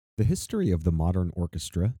The history of the modern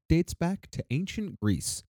orchestra dates back to ancient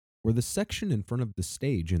Greece, where the section in front of the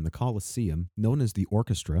stage in the Colosseum, known as the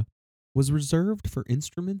orchestra, was reserved for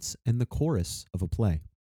instruments and the chorus of a play.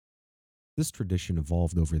 This tradition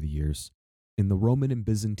evolved over the years. In the Roman and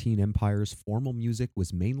Byzantine empires, formal music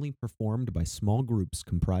was mainly performed by small groups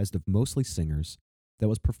comprised of mostly singers that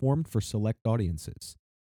was performed for select audiences,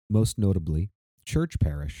 most notably church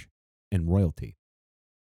parish and royalty.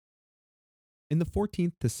 In the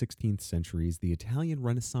 14th to 16th centuries, the Italian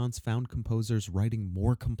Renaissance found composers writing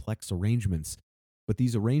more complex arrangements, but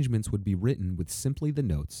these arrangements would be written with simply the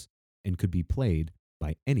notes and could be played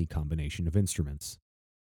by any combination of instruments.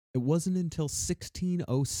 It wasn't until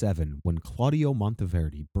 1607 when Claudio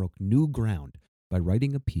Monteverdi broke new ground by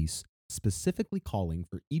writing a piece specifically calling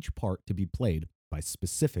for each part to be played by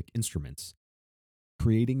specific instruments,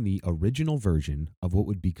 creating the original version of what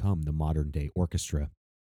would become the modern-day orchestra.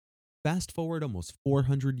 Fast forward almost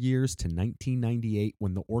 400 years to 1998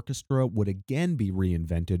 when the orchestra would again be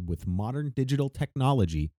reinvented with modern digital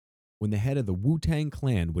technology, when the head of the Wu-Tang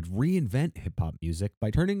Clan would reinvent hip-hop music by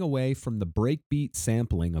turning away from the breakbeat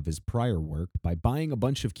sampling of his prior work by buying a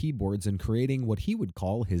bunch of keyboards and creating what he would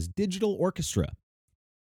call his digital orchestra.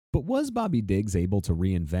 But was Bobby Diggs able to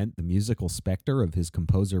reinvent the musical specter of his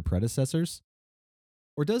composer predecessors?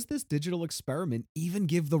 Or does this digital experiment even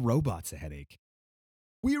give the robots a headache?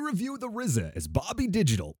 We review the RZA as Bobby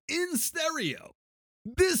Digital in stereo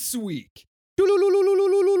this week.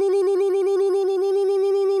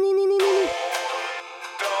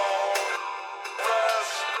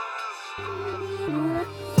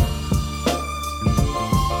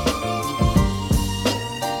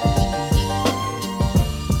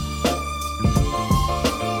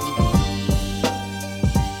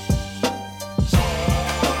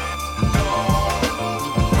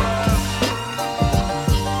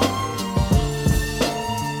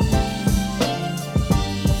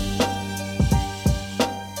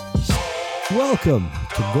 Welcome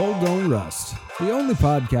to Gold Don't Rust, the only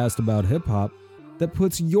podcast about hip-hop that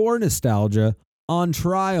puts your nostalgia on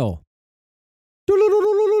trial.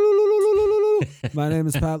 My name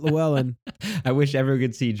is Pat Llewellyn. I wish everyone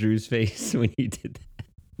could see Drew's face when he did that.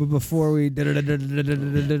 But before we get into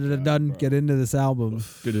this album,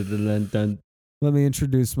 let me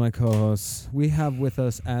introduce my co-hosts. We have with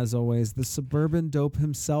us, as always, the suburban dope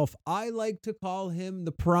himself. I like to call him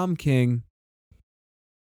the prom king.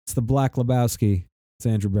 It's the Black Lebowski. It's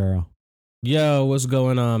Andrew Barrow. Yo, what's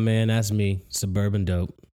going on, man? That's me, Suburban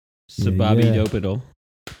Dope. Bobby Dope-It-All.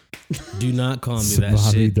 Do not call me that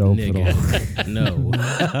shit, nigga. No.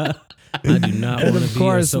 I do not want to be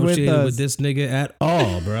associated with this nigga at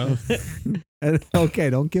all, bro. Okay,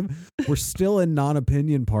 don't give... We're still in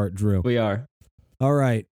non-opinion part, Drew. We are. All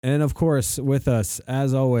right. And of course, with us,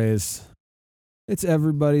 as always, it's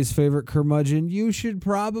everybody's favorite curmudgeon. You should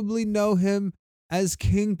probably know him as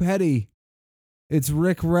King Petty. It's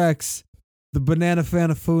Rick Rex, the Banana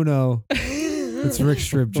Fanafuno. It's Rick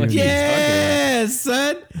Strip Jr. Yeah,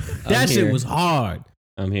 son. That shit was hard.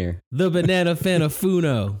 I'm here. The Banana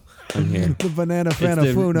Fanafuno. I'm here. The Banana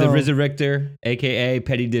Fanafuno. The Resurrector, a.k.a.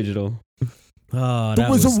 Petty Digital. Oh, the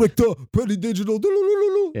Resurrector, Petty Digital.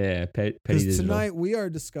 Yeah, Petty Digital. Tonight we are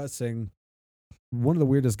discussing one of the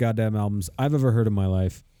weirdest goddamn albums I've ever heard in my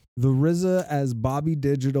life. The RZA as Bobby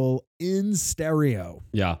Digital in stereo.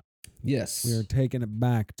 Yeah. Yes. We are taking it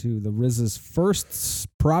back to the RZA's first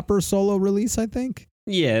proper solo release, I think.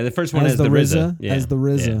 Yeah, the first one as the RZA. Yeah. As the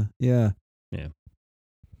RZA. Yeah. Yeah.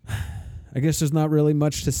 I guess there's not really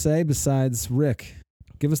much to say besides Rick.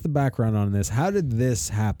 Give us the background on this. How did this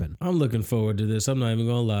happen? I'm looking forward to this. I'm not even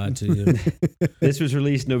going to lie to you. This was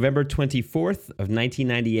released November 24th of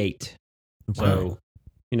 1998. Okay. So,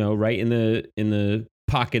 right in the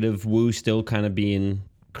pocket of Wu still kind of being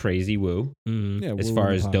crazy Wu, as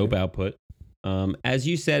far as dope output. As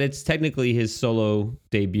you said, it's technically his solo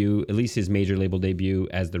debut, at least his major label debut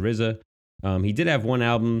as the RZA. He did have one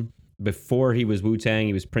album before he was Wu-Tang.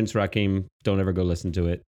 He was Prince Rakim. Don't ever go listen to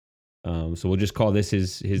it. So we'll just call this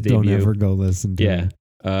his debut. Don't ever go listen to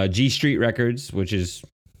it. G Street Records, which is,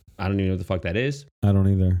 I don't even know what the fuck that is. I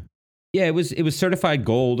don't either. Yeah, it was certified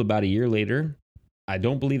gold about a year later. I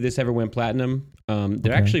don't believe this ever went platinum.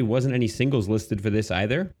 There actually wasn't any singles listed for this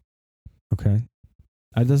either. Okay.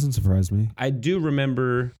 That doesn't surprise me. I do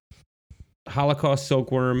remember Holocaust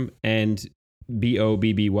Silkworm and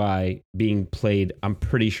BOBBY being played, I'm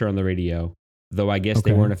pretty sure, on the radio. Though I guess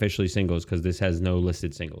they weren't officially singles because this has no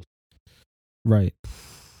listed singles. Right.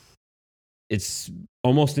 It's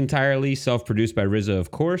almost entirely self-produced by RZA,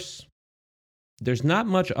 of course. There's not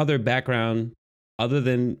much other background other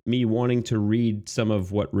than me wanting to read some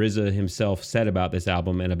of what RZA himself said about this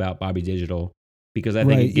album and about Bobby Digital, because I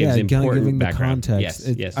think it gives important background. The context.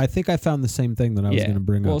 Yes. I think I found the same thing that I was going to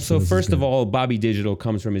bring up. Well, so first of all, Bobby Digital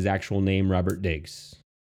comes from his actual name, Robert Diggs.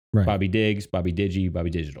 Right. Bobby Diggs, Bobby Digi, Bobby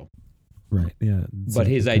Digital. Right. Yeah. But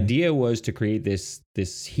his idea was to create this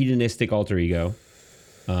hedonistic alter ego.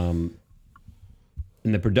 In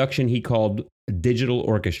the production, he called Digital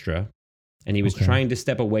Orchestra, and he was trying to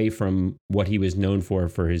step away from what he was known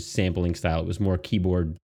for his sampling style. It was more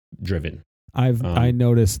keyboard driven. I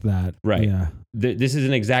noticed that. Right. Yeah. This is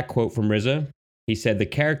an exact quote from RZA. He said, "The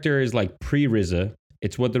character is like pre-RZA.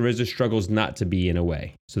 It's what the RZA struggles not to be in a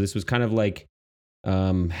way." So this was kind of like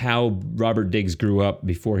how Robert Diggs grew up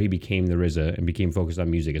before he became the RZA and became focused on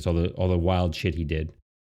music. It's all the wild shit he did.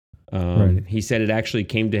 Right. He said it actually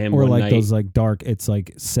came to him or one like night. Those like dark. It's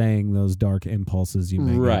like saying those dark impulses you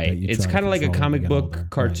make. Right. It's kind of like a comic book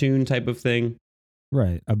cartoon type of thing.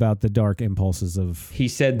 Right. About the dark impulses of. He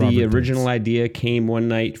said the original idea came one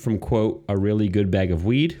night from, quote, a really good bag of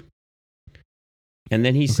weed. And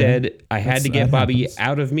then he said, I had to get Bobby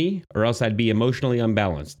out of me or else I'd be emotionally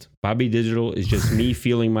unbalanced. Bobby Digital is just me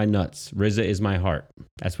feeling my nuts. RZA is my heart.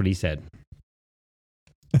 That's what he said.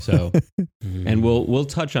 So, and we'll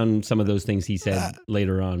touch on some of those things he said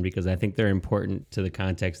later on, because I think they're important to the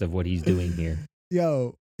context of what he's doing here.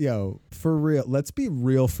 Yo, for real. Let's be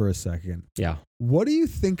real for a second. Yeah. What do you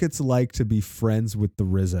think it's like to be friends with the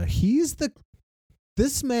RZA?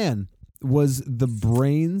 This man was the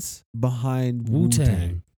brains behind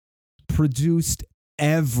Wu-Tang. Produced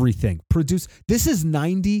everything. This is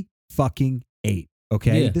 90 fucking 8.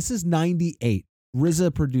 Okay. Yeah. This is 98.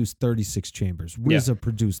 RZA produced 36 Chambers. RZA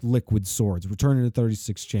produced Liquid Swords, Returning to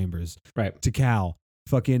 36 Chambers. Right. To Cal.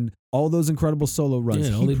 Fucking all those incredible solo runs.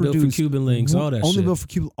 Yeah, Only Built for Cuban Links, all that shit. Only Built for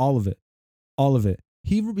Cuban, all of it.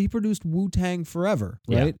 He produced Wu-Tang Forever,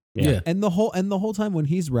 right? Yeah. And the whole time when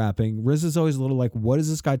he's rapping, RZA's always a little like, what is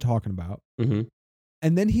this guy talking about? Mm-hmm.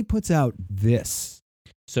 And then he puts out this.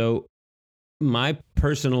 So my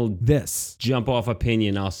personal jump off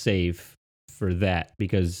opinion I'll save for that,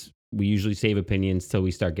 because we usually save opinions till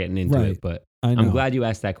we start getting into it. But I'm glad you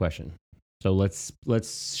asked that question. So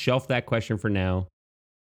let's shelf that question for now.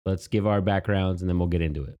 Let's give our backgrounds and then we'll get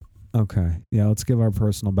into it. Okay. Yeah, let's give our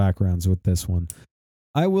personal backgrounds with this one.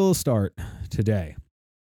 I will start today.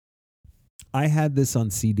 I had this on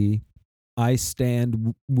CD. I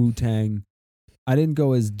stand Wu-Tang. I didn't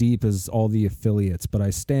go as deep as all the affiliates, but I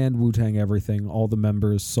stand Wu-Tang everything, all the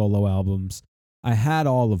members, solo albums. I had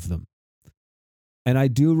all of them. And I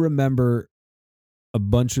do remember a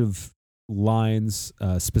bunch of lines,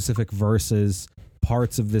 specific verses,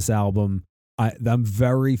 parts of this album I'm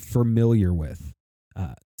very familiar with.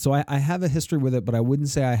 So I have a history with it, but I wouldn't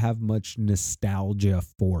say I have much nostalgia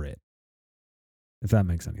for it, if that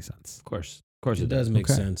makes any sense. Of course it does make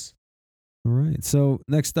sense. All right. So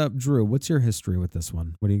next up, Drew, what's your history with this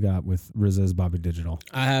one? What do you got with RZA's Bobby Digital?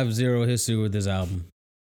 I have zero history with this album.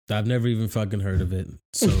 I've never even fucking heard of it.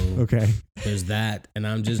 So there's that. And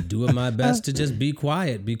I'm just doing my best to just be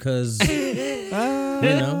quiet because,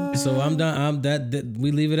 so I'm done.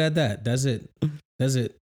 We leave it at that. That's it.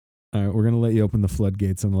 All right. We're going to let you open the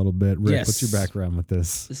floodgates in a little bit. Rick, what's your background with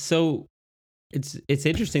this? So it's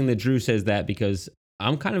interesting that Drew says that, because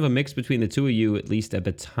I'm kind of a mix between the two of you, at least at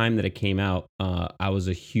the time that it came out. I was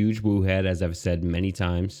a huge Wu head, as I've said many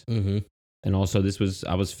times. Mm-hmm. And also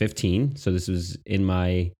I was 15. So this was in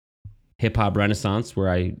my hip hop renaissance,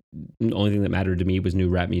 where the only thing that mattered to me was new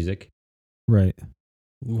rap music. Right.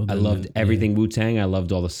 Well, I loved everything Wu-Tang. I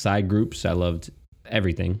loved all the side groups. I loved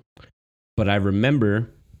everything. But I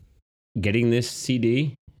remember getting this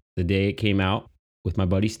CD the day it came out with my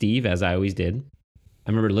buddy Steve, as I always did. I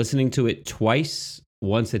remember listening to it twice,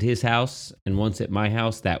 once at his house and once at my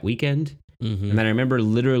house that weekend. Mm-hmm. And then I remember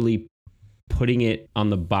literally putting it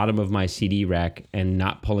on the bottom of my CD rack and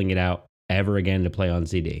not pulling it out ever again to play on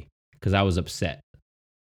CD, because I was upset.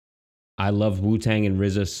 I love Wu-Tang and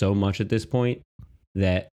RZA so much at this point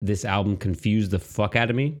that this album confused the fuck out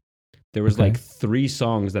of me. There was like 3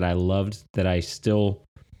 songs that I loved that I still,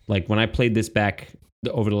 like when I played this back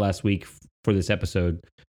over the last week for this episode,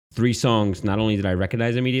 3 songs, not only did I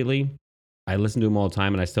recognize immediately, I listened to them all the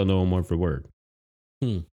time and I still know them word for word.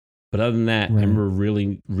 But other than that, I remember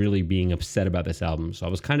really, really being upset about this album. So I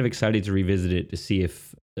was kind of excited to revisit it to see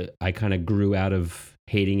if I kind of grew out of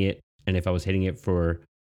hating it, and if I was hating it for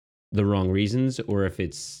the wrong reasons, or if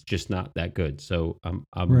it's just not that good. So I'm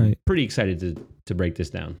pretty excited to break this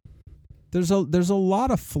down. There's a lot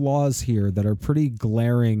of flaws here that are pretty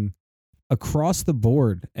glaring across the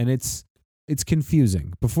board, and it's it's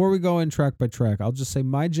confusing. Before we go in track by track, I'll just say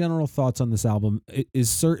my general thoughts on this album is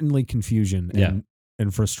certainly confusion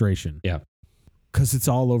and frustration. Yeah. Because it's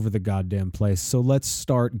all over the goddamn place. So let's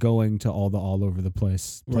start going to all over the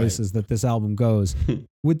places that this album goes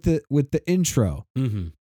with the intro. Mm-hmm.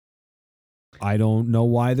 I don't know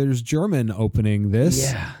why there's German opening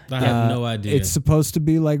this. Yeah, I have no idea. It's supposed to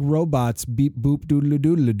be like robots, beep boop doodle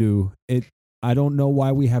doodle doo. I don't know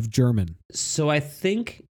why we have German. So I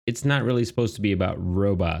think it's not really supposed to be about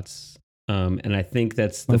robots, and I think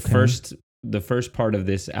that's the first part of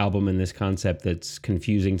this album and this concept that's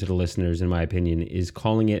confusing to the listeners, in my opinion, is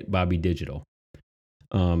calling it Bobby Digital,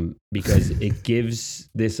 because it gives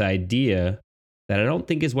this idea that I don't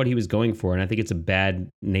think is what he was going for, and I think it's a bad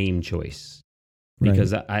name choice.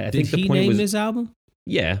 Because I think the point was... Did he name his album?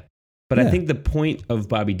 Yeah. But I think the point of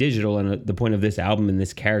Bobby Digital and the point of this album and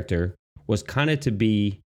this character was kind of to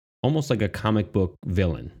be almost like a comic book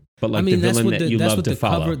villain. But like the villain that you love to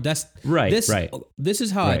follow. This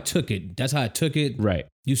is how I took it. That's how I took it. Right.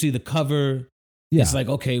 You see the cover. Yeah. It's like,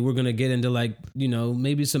 okay, we're going to get into like,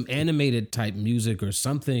 maybe some animated type music or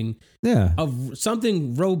something. Yeah. Of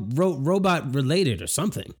something robot related or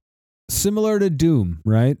something. Similar to Doom,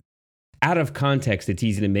 right? Out of context, it's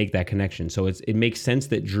easy to make that connection. So it makes sense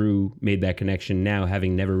that Drew made that connection now,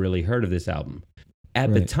 having never really heard of this album.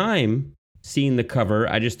 At the time, seeing the cover,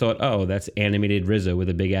 I just thought, oh, that's animated RZA with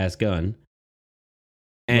a big ass gun.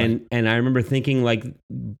 And I remember thinking, like,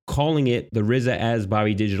 calling it the RZA as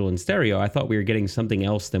Bobby Digital in stereo, I thought we were getting something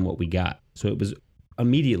else than what we got. So it was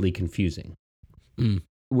immediately confusing.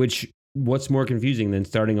 What's more confusing than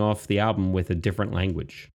starting off the album with a different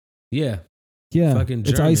language? Yeah. Yeah,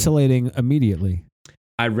 it's isolating immediately.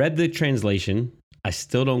 I read the translation. I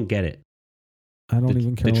still don't get it. I don't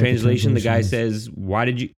even care. The translation, the guy says, "Why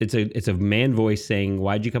did you?" It's a man voice saying,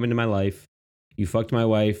 "Why'd you come into my life? You fucked my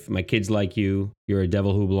wife. My kids like you. You're a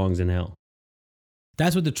devil who belongs in hell."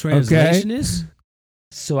 That's what the translation is?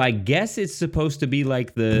 So I guess it's supposed to be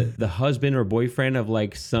like the husband or boyfriend of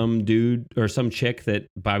like some dude or some chick that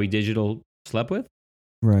Bobby Digital slept with.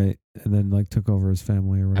 Right. And then like took over his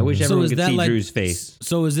family or whatever. I wish everyone could see Drew's face.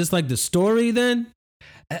 So is this like the story then?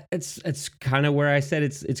 It's kind of where I said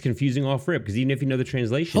it's confusing off rip, because even if you know the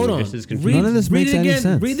translation, hold on. Just as confusing. None of this makes any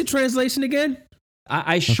sense. Read the translation again.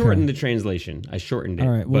 I shortened the translation. I shortened it.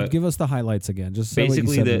 All right. Well, give us the highlights again. Just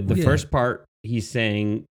basically the first part, he's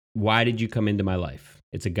saying, "Why did you come into my life?"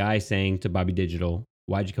 It's a guy saying to Bobby Digital,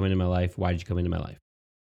 "Why'd you come into my life? Why did you come into my life?"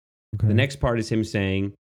 Okay. The next part is him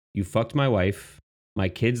saying, "You fucked my wife. My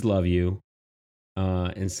kids love you,"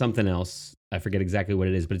 and something else. I forget exactly what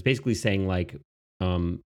it is, but it's basically saying like,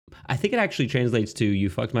 I think it actually translates to "You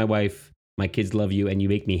fucked my wife, my kids love you, and you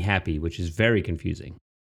make me happy," which is very confusing.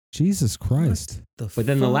 Jesus Christ! But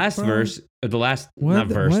then the last verse, or the last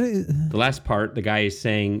the last part, the guy is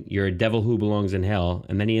saying, "You're a devil who belongs in hell,"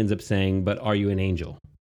 and then he ends up saying, "But are you an angel?"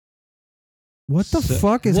 What the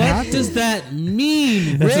fuck is happening? What does that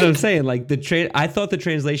mean, Rick? That's what I'm saying. Like I thought the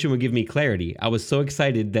translation would give me clarity. I was so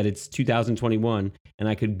excited that it's 2021 and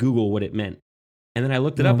I could Google what it meant. And then I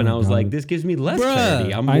looked it up and I was like, this gives me less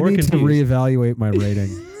clarity. I'm more confused. I need to reevaluate my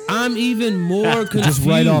rating. I'm even more confused. Just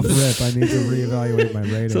right off rip, I need to reevaluate my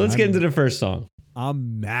rating. So let's get into the first song.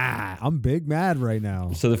 I'm mad. I'm big mad right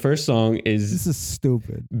now. So the first song is... This is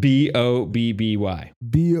stupid. B-O-B-B-Y.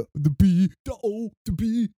 B, the B, the O, the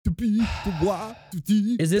B, the B, the Y, the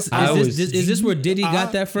D. Is this where Diddy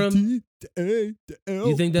got that from? D, the A, the L,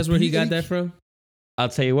 you think that's where he got that from? I'll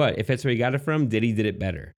tell you what. If that's where he got it from, Diddy did it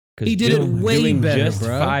better. He did it way better, just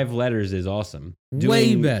bro. 5 letters is awesome.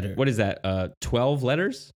 Way better. What is that? 12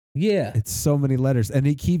 letters? Yeah. It's so many letters, and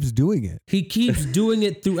he keeps doing it. He keeps doing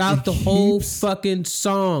it throughout the whole fucking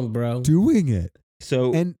song, bro. Doing it.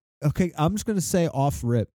 So, and okay, I'm just gonna say off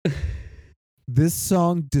rip, this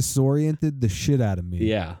song disoriented the shit out of me.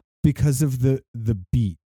 Yeah. Because of the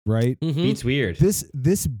beat, right? Mm-hmm. Beat's weird.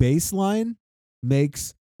 This bass line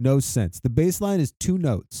makes no sense. The bass line is 2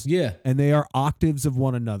 notes. Yeah. And they are octaves of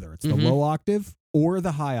one another. It's the low octave or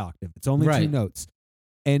the high octave. It's only 2 notes.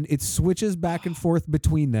 And it switches back and forth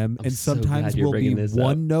between them. And sometimes will be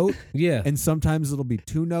 1 note. Yeah. And sometimes it'll be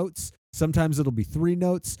 2 notes. Sometimes it'll be 3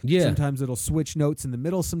 notes. Yeah. Sometimes it'll switch notes in the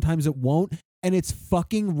middle. Sometimes it won't. And it's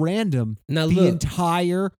fucking random. Now the look.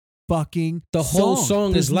 entire fucking The whole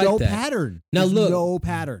song is like no that. Pattern. Now There's look. no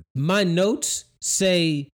pattern. My notes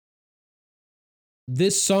say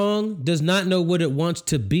this song does not know what it wants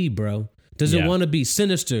to be, bro. Does it want to be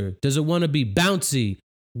sinister? Does it want to be bouncy?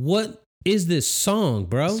 What is this song,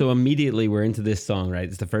 bro? So immediately we're into this song, right?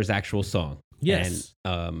 It's the first actual song. Yes.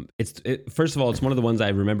 And first of all, it's one of the ones I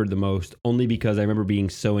remembered the most, only because I remember being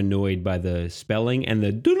so annoyed by the spelling and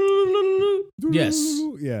the Yes.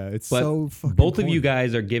 Yeah, it's But so fucking both of corny. you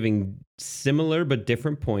guys are giving similar but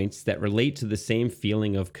different points that relate to the same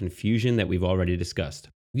feeling of confusion that we've already discussed.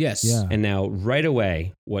 Yes. Yeah. And now, right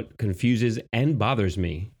away, what confuses and bothers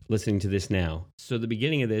me listening to this now. So, the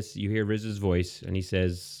beginning of this, you hear RZA's voice, and he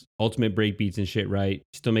says, ultimate breakbeats and shit, right?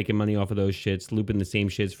 Still making money off of those shits, looping the same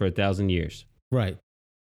shits for 1,000 years. Right.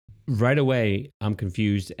 Right away, I'm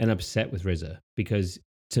confused and upset with RZA because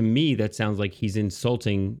to me, that sounds like he's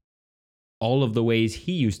insulting all of the ways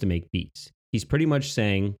he used to make beats. He's pretty much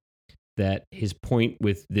saying that his point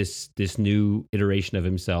with this new iteration of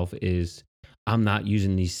himself is, I'm not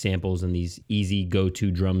using these samples and these easy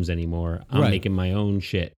go-to drums anymore. I'm making my own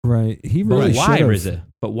shit. Right. He really But why, should've. RZA?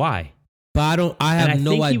 But why? But I have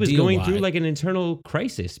no idea. I think he was going why. through like an internal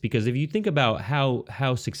crisis because if you think about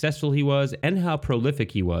how successful he was and how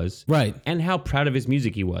prolific he was, right, and how proud of his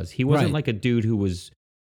music he wasn't right. like a dude who was,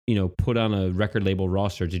 put on a record label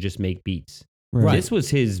roster to just make beats. Right. This was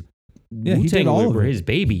his he did all of were it. his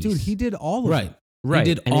babies. Dude, he did all of it. Right.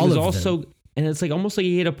 He did and all it was of also them. And it's like almost like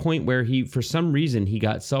he hit a point where he, for some reason, he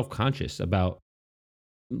got self-conscious about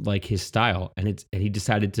like his style, and he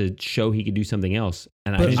decided to show he could do something else.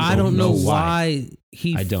 And but I don't know why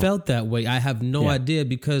he felt that way. I have no Yeah. idea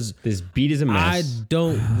because this beat is a mess. I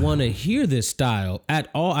don't want to hear this style at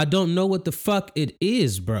all. I don't know what the fuck it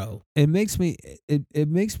is, bro. It makes me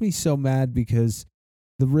so mad because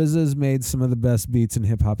the RZA's made some of the best beats in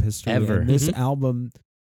hip hop history. Ever. And this album,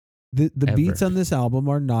 the beats on this album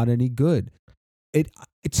are not any good.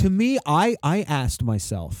 To me, I asked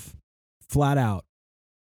myself flat out,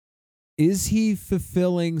 is he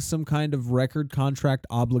fulfilling some kind of record contract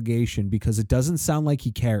obligation? Because it doesn't sound like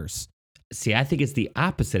he cares. See, I think it's the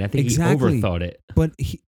opposite. I think Exactly. he overthought it.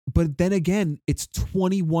 But then again, it's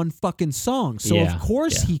 21 fucking songs. So Yeah, of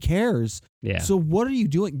course he cares. Yeah. So what are you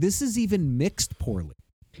doing? This is even mixed poorly.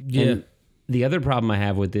 Yeah. And the other problem I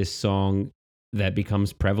have with this song that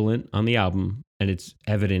becomes prevalent on the album, and it's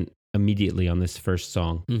evident immediately on this first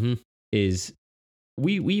song, is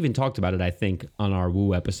we even talked about it, I think, on our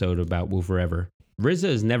Woo episode about Woo Forever. RZA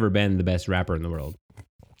has never been the best rapper in the world.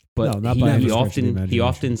 But No, not by any he stretch of the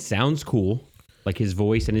often imagination. sounds cool. Like his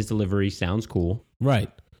voice and his delivery sounds cool. Right.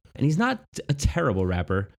 And he's not a terrible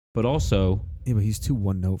rapper, but also... Yeah, but he's too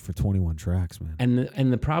one note for 21 tracks, man.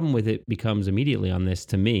 And the problem with it becomes immediately on this,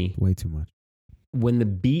 to me, Way too much. when the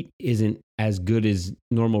beat isn't as good as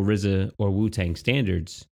normal RZA or Wu-Tang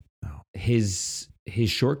standards, No. his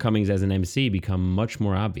shortcomings as an MC become much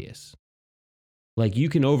more obvious. Like, you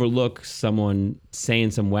can overlook someone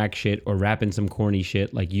saying some whack shit or rapping some corny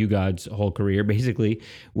shit, like You God's whole career, basically,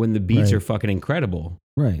 when the beats Right. are fucking incredible.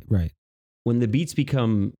 Right. When the beats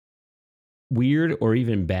become weird or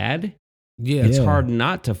even bad, Yeah. it's hard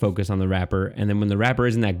not to focus on the rapper. And then when the rapper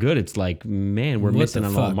isn't that good, it's like, man, we're What missing the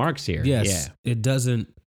on all fuck? marks here. Yes. Yeah. It doesn't.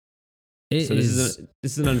 It So this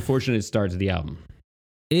is an unfortunate start to the album.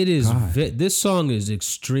 It is. God. This song is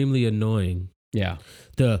extremely annoying. Yeah.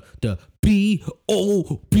 The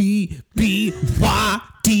BOBBIGITAL.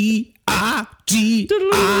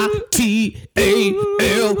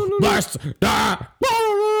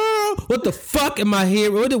 What the fuck am I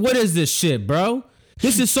hearing? What is this shit, bro?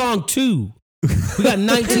 This is song 2. We got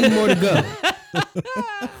 19 more to go.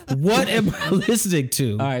 What am I listening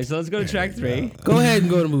to? All right, so let's go to track 3. Go ahead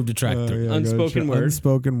and move to track 3. Unspoken Word.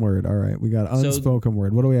 Unspoken Word. All right, we got Unspoken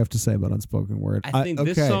Word. What do we have to say about Unspoken Word? I think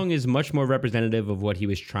this song is much more representative of what he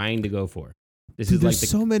was trying to go for. This Dude, is like there's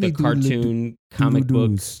so many the cartoon comic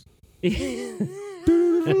books.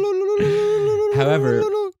 However,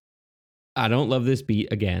 I don't love this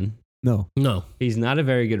beat again. No. He's not a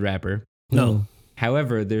very good rapper. No.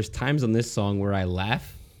 However, there's times on this song where I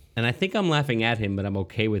laugh, and I think I'm laughing at him, but I'm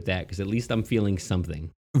okay with that because at least I'm feeling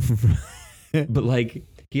something. But like,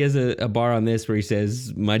 he has a bar on this where he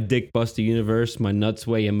says, "My dick bust the universe, my nuts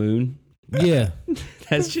weigh a moon." Yeah.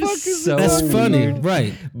 That's just so That's funny. weird.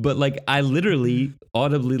 Right. But like, I literally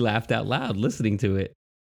audibly laughed out loud listening to it.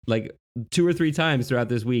 Like 2 or 3 times throughout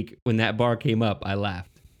this week when that bar came up, I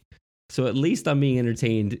laughed. So at least I'm being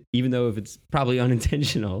entertained, even though if it's probably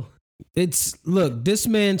unintentional. Look, this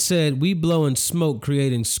man said we blowing smoke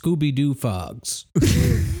creating Scooby-Doo fogs.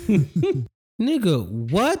 Nigga,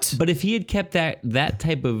 what? But if he had kept that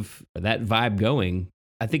vibe going,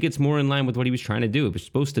 I think it's more in line with what he was trying to do. It was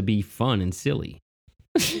supposed to be fun and silly.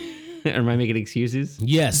 Am I making excuses?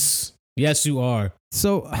 Yes. Yes, you are.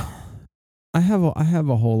 So I have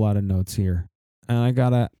a whole lot of notes here, and I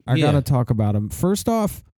gotta talk about them. First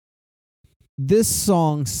off, this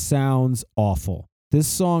song sounds awful. This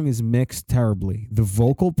song is mixed terribly. The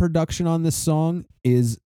vocal production on this song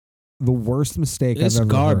is the worst mistake I've ever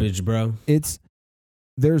garbage, heard. bro.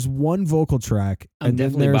 there's one vocal track. I'm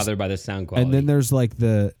definitely bothered by the sound quality. And then there's like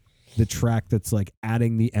the track that's like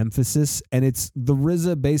adding the emphasis, and it's the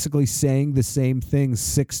RZA basically saying the same thing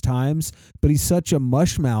 6 times, but he's such a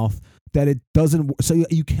mush mouth that it doesn't. So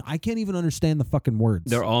I can't even understand the fucking words.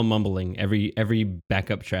 They're all mumbling. Every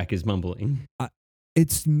backup track is mumbling.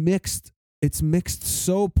 It's mixed. It's mixed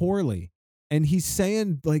so poorly, and he's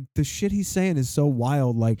saying like the shit he's saying is so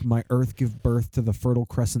wild. Like my earth give birth to the fertile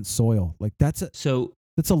crescent soil. Like that's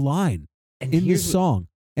a line in this song.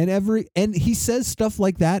 And he says stuff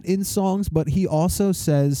like that in songs, but he also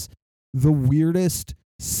says the weirdest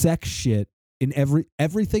sex shit in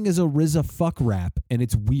everything is a RZA fuck rap, and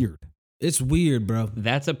it's weird. It's weird, bro.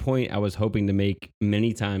 That's a point I was hoping to make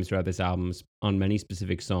many times throughout this album on many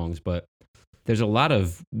specific songs, but there's a lot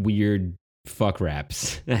of weird fuck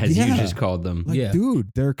raps, as you just called them. Like, dude,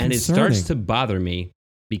 they're concerning. And it starts to bother me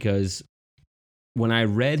because when I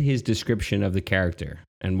read his description of the character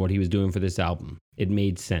and what he was doing for this album, it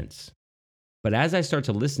made sense. But as I start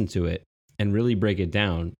to listen to it and really break it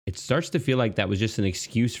down, it starts to feel like that was just an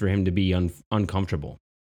excuse for him to be uncomfortable.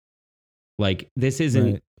 Like, this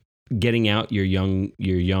isn't getting out your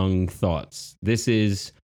young thoughts. This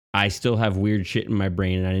is, I still have weird shit in my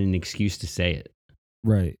brain and I need an excuse to say it.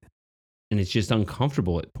 Right. And it's just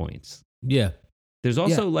uncomfortable at points. Yeah. There's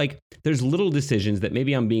also there's little decisions that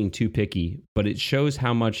maybe I'm being too picky, but it shows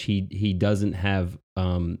how much he doesn't have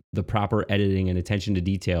the proper editing and attention to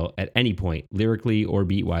detail at any point, lyrically or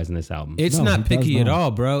beat wise in this album. It's not picky at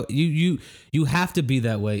all, bro. You have to be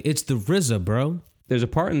that way. It's the RZA, bro. There's a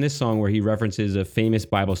part in this song where he references a famous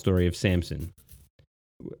Bible story of Samson.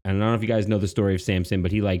 And I don't know if you guys know the story of Samson,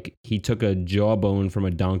 but he took a jawbone from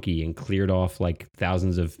a donkey and cleared off like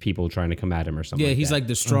thousands of people trying to come at him or something. Yeah, like he's that. like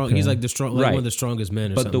the strong. Okay. He's like the strong, like one of the strongest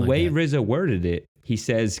men. Or but something the way like RZA worded it, he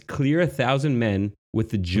says, "Clear 1,000 men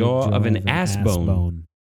with the jaw of an ass bone."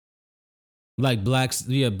 Like Black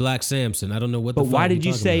Samson. I don't know what. But why did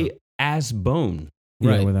you say ass bone?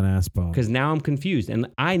 Right, with an ass bone. Because now I'm confused, and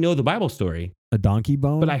I know the Bible story. A donkey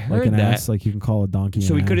bone, but I heard like an that. Ass, like you can call a donkey.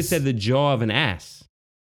 So he could have said the jaw of an ass.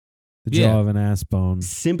 The jaw of an ass bone.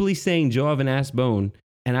 Simply saying jaw of an ass bone,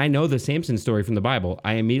 and I know the Samson story from the Bible.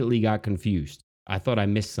 I immediately got confused. I thought I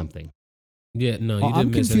missed something. Yeah, no, you didn't I'm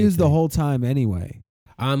miss confused anything. the whole time anyway.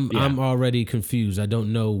 I'm already confused. I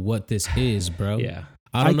don't know what this is, bro. Yeah.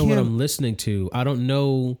 I don't know what I'm listening to. I don't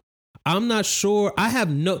know. I'm not sure. I have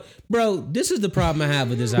no, bro. This is the problem I have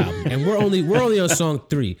with this album, and we're only on song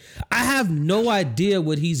 3. I have no idea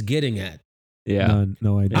what he's getting at. Yeah,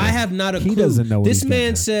 no idea. I have not a clue. He doesn't know what this he's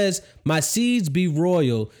man says, "My seeds be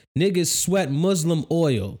royal, niggas sweat Muslim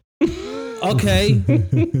oil." Okay,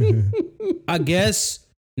 I guess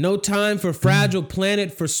no time for fragile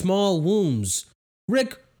planet for small wombs.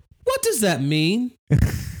 Rick, what does that mean?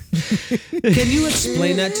 Can you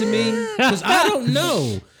explain that to me? Because I don't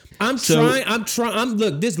know. I'm trying.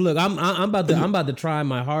 Look. I'm about to try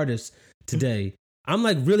my hardest today. I'm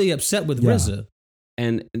like really upset with RZA.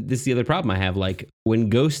 And this is the other problem I have. Like when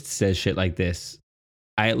Ghost says shit like this,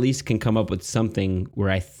 I at least can come up with something where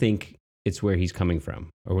I think it's where he's coming from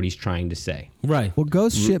or what he's trying to say. Right. Well,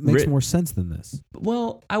 Ghost shit makes more sense than this.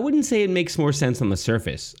 Well, I wouldn't say it makes more sense on the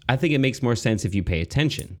surface. I think it makes more sense if you pay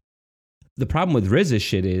attention. The problem with RZA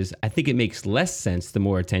shit is I think it makes less sense the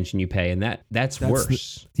more attention you pay, and that's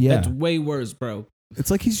worse. That's way worse, bro. It's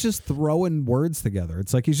like he's just throwing words together.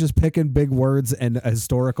 It's like he's just picking big words and a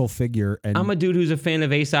historical figure. And I'm a dude who's a fan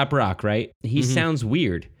of A$AP Rock, right? He sounds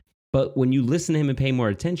weird, but when you listen to him and pay more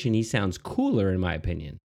attention, he sounds cooler, in my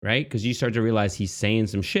opinion, right? Because you start to realize he's saying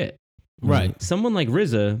some shit. Right. Someone like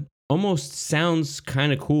RZA almost sounds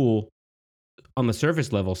kind of cool on the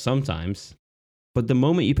surface level sometimes. But the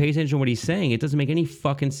moment you pay attention to what he's saying, it doesn't make any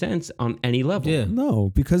fucking sense on any level. Yeah.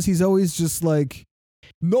 No, because he's always just like,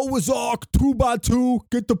 Noah's Ark, 2x2,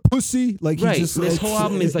 get the pussy. Like, right. He just, this whole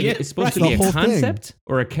album is like, it's supposed to be a concept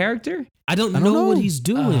or a character. I don't know what he's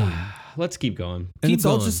doing. Let's keep going. And it's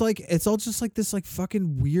all just like this like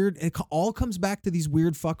fucking weird. It all comes back to these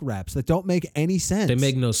weird fuck raps that don't make any sense. They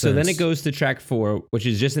make no sense. So then it goes to track 4, which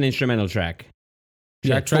is just an instrumental track.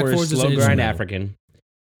 Track 4 is Slow Grind African.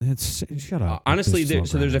 Shut up. Honestly,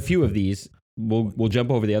 there's a few of these. We'll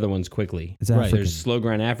jump over the other ones quickly. Right. There's Slow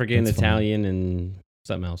Grind African, that's Italian, and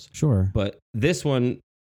something else. Sure. But this one,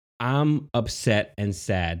 I'm upset and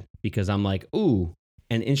sad because I'm like, ooh,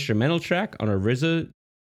 an instrumental track on a RZA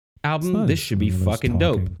album. This should be fucking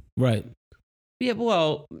dope. Right. Yeah.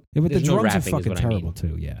 Well. Yeah, but the drums are fucking terrible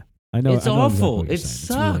too. Yeah. I know. It's awful. Exactly it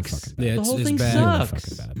sucks. Really the whole thing bad.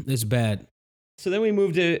 sucks. It's bad. So then we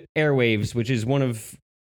move to Airwaves, which is one of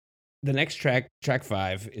the next track. Track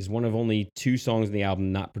 5 is one of only 2 songs in the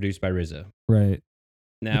album not produced by RZA. Right.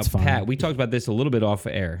 Now, Pat, we talked about this a little bit off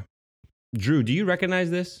air. Drew, do you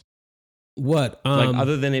recognize this? What? Like,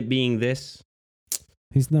 other than it being this?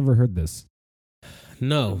 He's never heard this.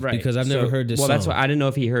 No, right. Because I've never heard this song. Well, that's why I didn't know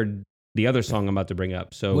if he heard the other song I'm about to bring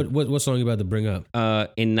up. So, what song are you about to bring up?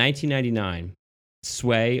 In 1999,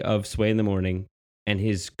 Sway of Sway in the Morning and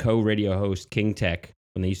his co-radio host, King Tech,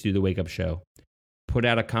 when they used to do the Wake Up Show, put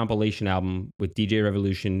out a compilation album with DJ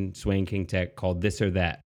Revolution, Sway, and King Tech called This or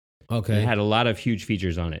That. Okay. And it had a lot of huge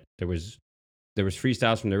features on it. There was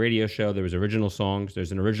freestyles from the radio show. There was original songs.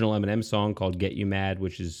 There's an original Eminem song called Get You Mad,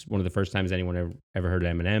 which is one of the first times anyone ever heard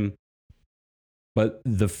of Eminem. But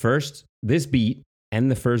this beat and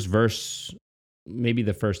the first verse, maybe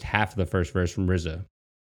the first half of the first verse from RZA,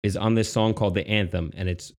 is on this song called The Anthem. And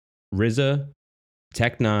it's RZA,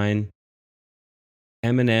 Tech N9ne,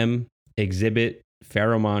 Eminem, Exhibit,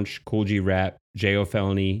 Pharoah Monch, Kool G Rap, J.O.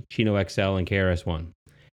 Felony, Chino XL, and KRS-One.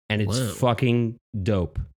 And it's fucking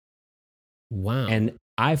dope. Wow. And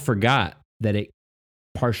I forgot that it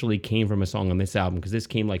partially came from a song on this album because this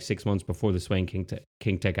came like 6 months before the Sway and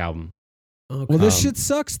King Tech album. Okay. Well, this shit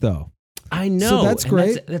sucks though. I know. So that's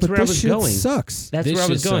great. That's where I was going. Sucks. That's where I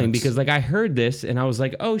was going because like I heard this and I was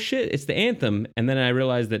like, oh shit, it's the anthem. And then I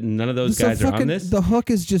realized that none of those guys are on this. The hook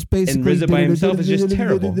is just basically. And RZA by himself is just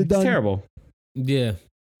terrible. It's terrible. Yeah.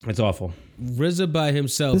 It's awful. RZA by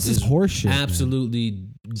himself is horseshit. Absolutely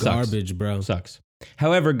garbage, bro. Sucks.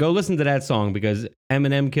 However, go listen to that song because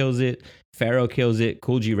Eminem kills it, Pharoah kills it,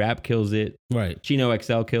 Kool G Rap kills it, right? Chino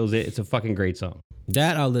XL kills it. It's a fucking great song.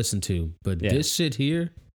 That I'll listen to, but this shit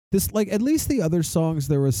here, this like at least the other songs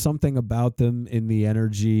there was something about them in the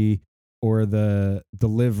energy or the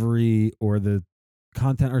delivery or the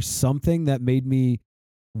content or something that made me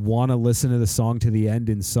want to listen to the song to the end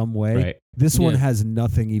in some way. Right. This one has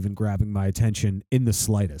nothing even grabbing my attention in the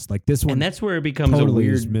slightest. Like this one, and that's where it becomes totally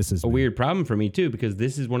a weird problem for me too, because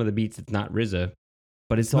this is one of the beats that's not RZA,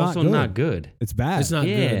 but it's also not good. It's bad. It's not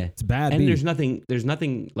good. It's bad. And beat. there's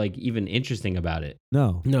nothing like even interesting about it.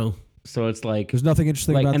 No. So it's like there's nothing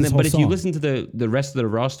interesting about this whole but if song. you listen to the rest of the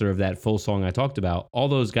roster of that full song I talked about, all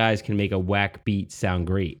those guys can make a whack beat sound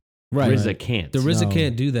great. Right. RZA can't. The RZA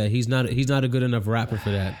can't do that. He's not a good enough rapper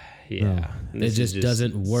for that. Yeah, it just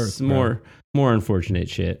doesn't work. It's more unfortunate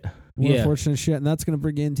shit. More unfortunate shit, and that's gonna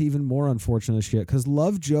bring you into even more unfortunate shit because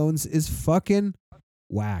Love Jones is fucking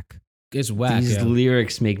whack. It's whack. These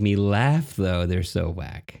lyrics make me laugh though; they're so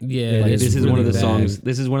whack. Yeah, like, this is really one of the bad. songs.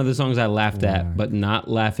 This is one of the songs I laughed at, but not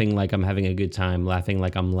laughing like I'm having a good time. Laughing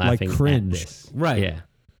like I'm laughing like cringe. at this. Right?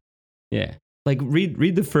 Yeah. Like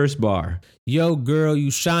read the first bar. Yo, girl,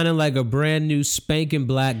 you shining like a brand new spanking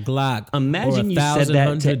black Glock. Imagine you said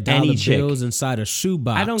that to any chick. Bills inside a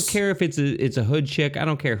shoebox. I don't care if it's a hood chick. I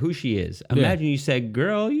don't care who she is. Imagine you said,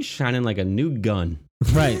 "Girl, you shining like a new gun."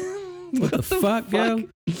 Right. What the fuck, yo?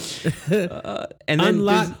 And then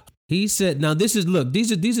unlock. He said, "Now this is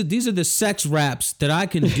these are the sex raps that I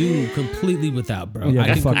can do completely without, bro. Yeah, I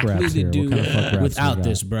can fuck completely raps do kind of fuck raps without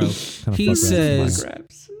this, bro." He says,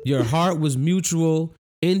 "Your heart was mutual.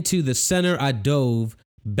 Into the center I dove.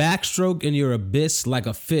 Backstroke in your abyss like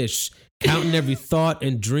a fish. Counting every thought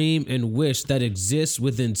and dream and wish that exists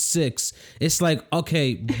within 6. It's like,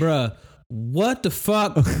 okay, bruh, what the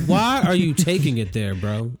fuck? Why are you taking it there,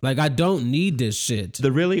 bro? Like, I don't need this shit."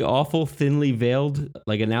 The really awful, thinly veiled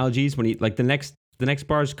like analogies when he like the next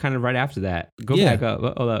bar is kind of right after that. Go back up.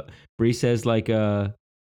 Hold up. Where he says like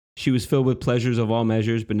she was filled with pleasures of all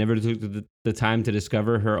measures, but never took the time to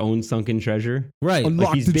discover her own sunken treasure. Right.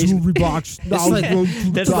 Unlock the jewelry box.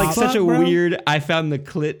 That's like such a weird, I found the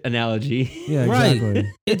clit analogy. Yeah, exactly. Right.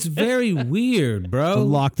 It's very weird, bro.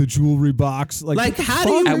 Unlock the jewelry box. Like how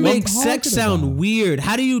do you make sex sound weird?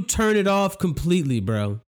 How do you turn it off completely,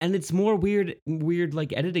 bro? And it's more weird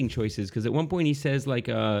like editing choices, because at one point he says like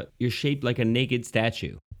you're shaped like a naked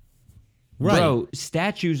statue. Right. Bro,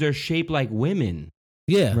 statues are shaped like women.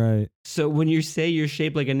 Yeah. Right. So when you say you're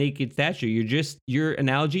shaped like a naked statue, your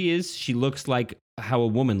analogy is she looks like how a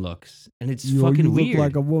woman looks. And it's fucking weird. You look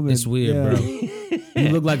like a woman. It's weird, bro. You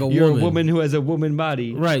look like a woman. You're a woman who has a woman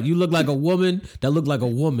body. Right. You look like a woman that look like a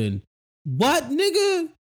woman. What, nigga?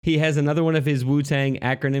 He has another one of his Wu-Tang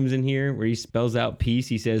acronyms in here where he spells out peace.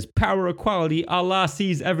 He says, power, equality, Allah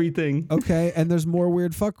sees everything. Okay, and there's more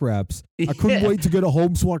weird fuck raps. I couldn't wait to get a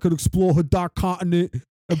home so I could explore her dark continent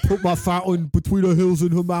and put my fountain between her hills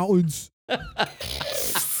and her mountains.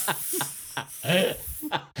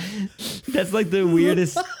 That's like the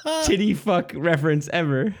weirdest titty fuck reference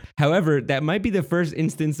ever. However, that might be the first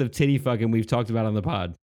instance of titty fucking we've talked about on the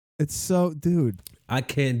pod. It's so, dude. I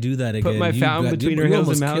can't do that again. Put my fountain between her hills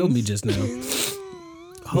and mountains. You almost killed me just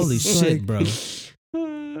now. Holy shit, bro.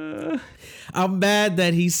 I'm mad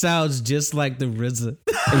that he sounds just like the RZA.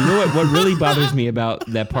 And you know what really bothers me about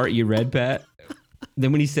that part you read, Pat?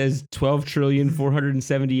 Then when he says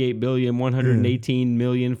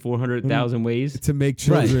 12,478,118,400,000 ways to make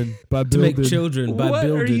children by building. To make children by what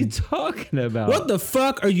building. What are you talking about? What the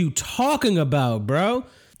fuck are you talking about, bro?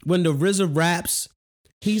 When the RZA raps,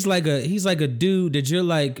 he's like a dude that you're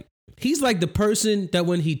like, he's like the person that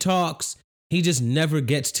when he talks, he just never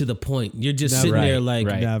gets to the point. You're just sitting there like,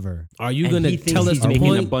 never. Are you going to tell us he's the making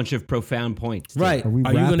point? a bunch of profound points. Right. Are you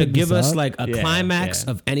going to give us like a Yeah, climax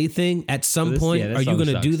of anything at some point? Are you going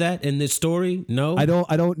to do that in this story? No. I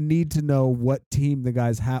don't need to know what team the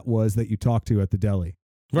guy's hat was that you talked to at the deli.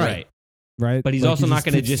 Right. Right. But he's Like, also not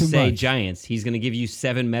going to it's just too say much. giants. He's going to give you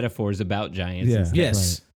 7 metaphors about giants. Yeah. instead.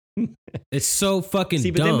 Yes. It's so fucking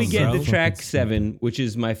See, but dumb, then we get bro. the track Fucking 7, which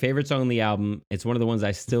is my favorite song on the album. It's one of the ones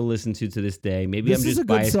I still listen to this day. Maybe This I'm is just a good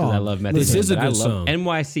biased because I song. love Method This Man, is a but I good love song.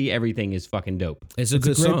 NYC Everything is fucking dope. It's a It's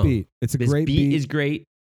good a great song. beat. It's a This great beat is great.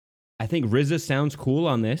 I think RZA sounds cool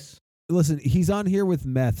on this. Listen, he's on here with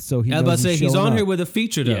Meth, so he I was about knows to say he's showing on up. here with a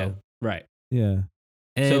feature though. Yeah, right. Yeah.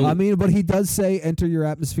 And So- I mean, but he does say, "Enter your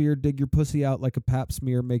atmosphere, dig your pussy out like a pap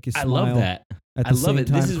smear, make you smile." I love that. At I the love same it.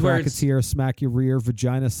 time, This is where crack it's- its here, smack your rear,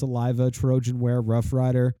 vagina, saliva, Trojan wear, Rough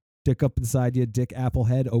Rider, dick up inside you, dick apple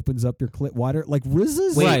head, opens up your clit wider. Like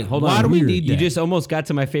RZA's. Wait, right, hold why on. do we Weird. need You that? just almost got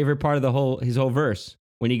to my favorite part of his whole verse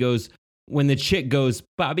when he goes, when the chick goes,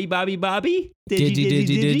 Bobby, Bobby, Bobby,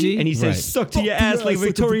 digi, and he says, Right. suck to your ass like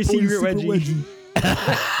Victoria's Secret wedgie.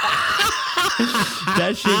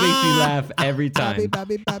 That shit makes me laugh every time.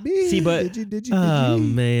 See, but- Oh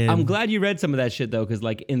man. I'm glad you read some of that shit though, because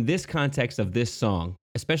like in this context of this song,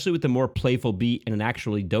 especially with the more playful beat and an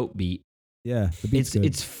actually dope beat, Yeah, the beat's good.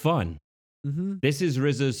 it's fun. Mm-hmm. This is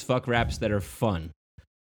RZA's fuck raps that are fun.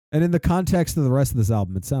 And in the context of the rest of this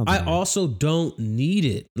album, it sounds. I weird. also don't need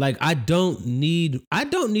it. Like I don't need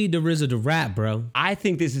the RZA to rap, bro. I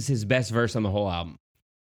think this is his best verse on the whole album.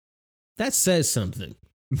 That says something.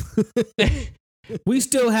 We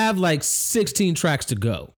still have like 16 tracks to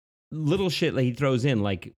go. Little shit that he throws in,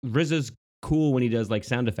 like RZA's cool when he does like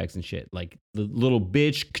sound effects and shit, like the little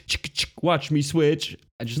bitch, watch me switch.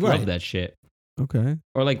 I just love that shit. Okay.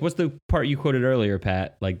 Or like, what's the part you quoted earlier,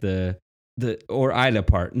 Pat? Like the or Ida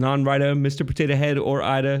part, non-writer, Mr. Potato Head, or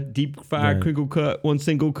Ida, deep fire, Right. crinkle cut, one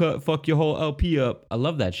single cut, fuck your whole LP up. I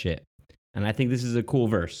love that shit, and I think this is a cool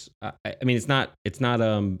verse. I mean, it's not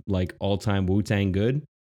like all-time Wu-Tang good.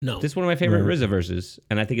 No. This is one of my favorite Right. RZA verses,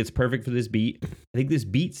 and I think it's perfect for this beat. I think this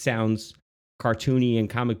beat sounds cartoony and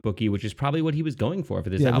comic booky, which is probably what he was going for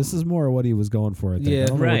this Yeah, album. this is more what he was going for. I think. Yeah, I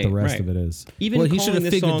don't know right, what the rest right. of it is. Even Well, he calling should have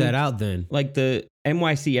this figured song, that out then. like the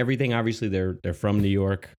NYC Everything, obviously they're from New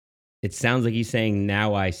York. It sounds like he's saying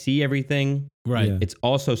now I see everything. Right. Yeah. It's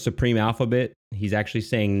also Supreme Alphabet. He's actually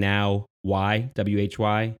saying now Y,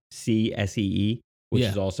 WHY, C, SEE, which Yeah.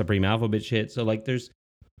 is all Supreme Alphabet shit. So like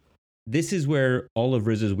this is where all of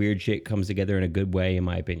RZA's weird shit comes together in a good way, in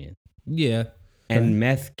my opinion. Yeah. And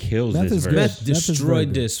Meth kills Meth this is verse. good. Meth That is very destroyed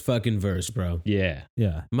good. this fucking verse, bro. Yeah.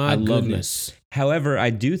 Yeah. My I love goodness. However, I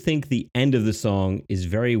do think the end of the song is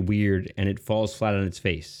very weird and it falls flat on its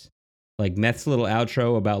face. Like Meth's little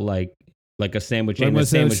outro about like a sandwich Like ain't my a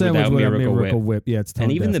sandwich without Miracle Whip. Yeah, it's And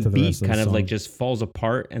tone even deaf the to beat rest of kind the of like song. just falls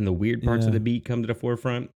apart and the weird parts of Yeah. the beat come to the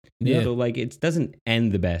forefront. Yeah. So like it doesn't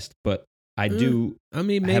end the best, but I do I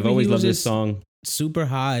mean, maybe have always he was loved this just song. super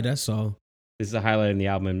high. That's all. This is a highlight in the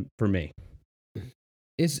album for me.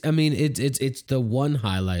 It's the one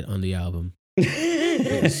highlight on the album.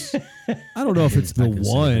 It's I don't know if it's the I can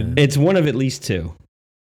say one. one of at least two.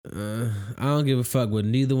 I don't give a fuck what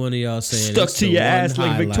neither one of y'all saying. Stuck It's to the your one ass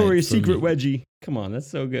like highlight Victoria's for Secret me. wedgie. Come on, that's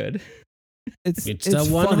so good. It's the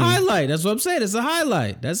one funny. highlight. That's what I'm saying. It's a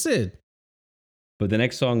highlight. That's it. But the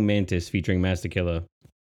next song, Mantis, featuring Master Killa,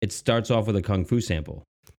 it starts off with a Kung Fu sample.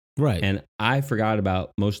 Right. And I forgot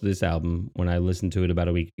about most of this album when I listened to it about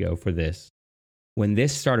a week ago for this. When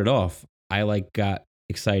this started off, I like got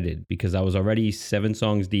excited because I was already 7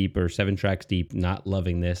 songs deep or 7 tracks deep, not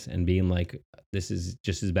loving this and being like, this is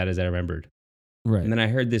just as bad as I remembered. Right. And then I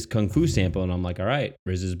heard this Kung Fu sample and I'm like, all right,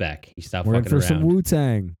 Riz is back. He stopped We're in fucking for some around.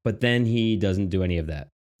 Wu-Tang. But then he doesn't do any of that.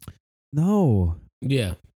 No.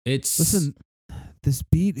 yeah. It's Listen, this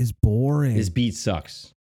beat is boring. His beat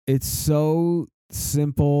sucks. It's so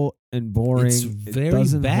simple and boring. It's It very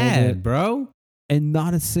doesn't hold bad, it. bro. And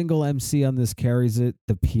not a single MC on this carries it.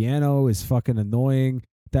 The piano is fucking annoying.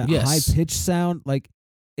 That Yes. high pitch sound, like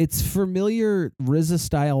it's familiar RZA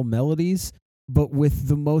style melodies, but with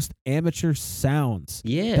the most amateur sounds.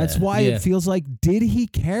 Yeah. That's why it feels like, did he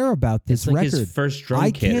care about this it's like record? his first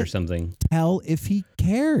drum kit or something. Tell if he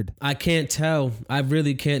cared. I can't tell. I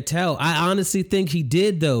really can't tell. I honestly think he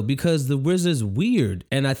did, though, because the RZA's weird.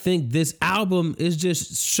 And I think this album is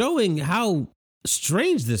just showing how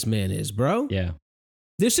strange this man is, bro. Yeah.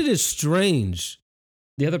 This shit is strange.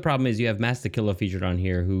 The other problem is you have Master Killa featured on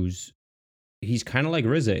here, he's kind of like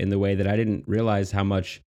RZA in the way that I didn't realize how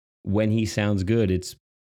much when he sounds good, it's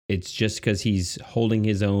just because he's holding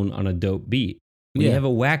his own on a dope beat. When you have a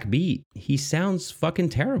whack beat, he sounds fucking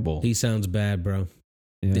terrible. He sounds bad, bro.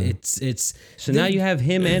 Yeah. So now you have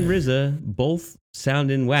him and RZA both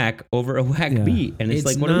sounding whack over a whack beat, and it's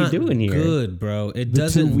like, what are we doing here? Good, bro. It the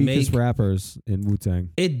doesn't two weakest make rappers in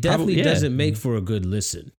Wu-Tang. It definitely doesn't make for a good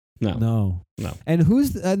listen. No. And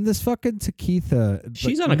and this fucking Takitha?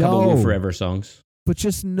 She's on a couple Will Forever songs, but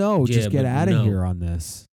just just get out of here on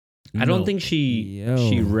this. I don't think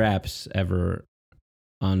she raps ever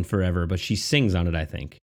on Forever, but she sings on it, I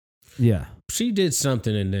think. Yeah. She did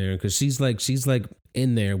something in there because she's like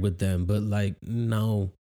in there with them, but like,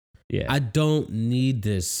 no. Yeah. I don't need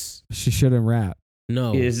this. She shouldn't rap.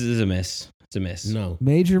 No. This is a miss. It's a miss. No.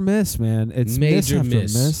 Major miss, man. It's major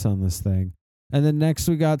miss on this thing. And then next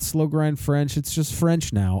we got Slow Grind French. It's just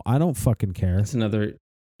French now. I don't fucking care. It's another,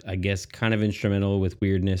 I guess, kind of instrumental with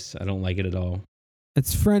weirdness. I don't like it at all.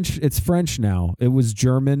 It's French. It's French now. It was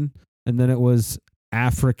German, and then it was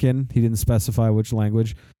African. He didn't specify which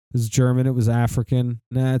language. It was German. It was African.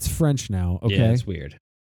 Nah, it's French now. Okay. Yeah, it's weird.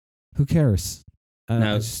 Who cares?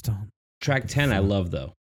 Now, I just don't. Track 10 I love,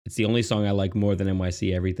 though. It's the only song I like more than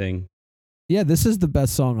NYC Everything. Yeah, this is the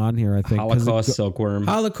best song on here, I think. Holocaust, Silkworm.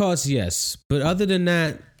 Holocaust, yes. But other than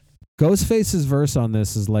that, Ghostface's verse on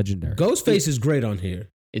this is legendary. Ghostface is great on here.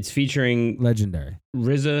 It's featuring legendary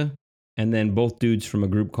RZA and then both dudes from a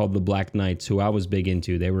group called the Black Knights, who I was big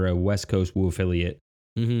into. They were a West Coast Wu affiliate.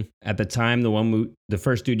 Mm-hmm. At the time, the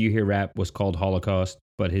first dude you hear rap was called Holocaust,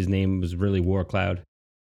 but his name was really War Cloud.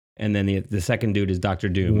 And then the second dude is Dr.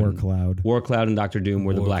 Doom. War Cloud and Dr. Doom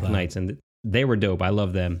were the Black Knights, and they were dope. I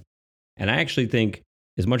love them. And I actually think,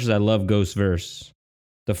 as much as I love Ghost's verse,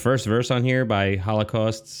 the first verse on here by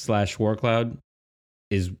Holocaust / War Cloud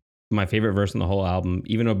is my favorite verse on the whole album,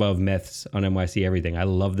 even above Meth's on NYC Everything. I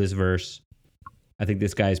love this verse. I think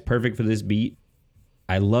this guy is perfect for this beat.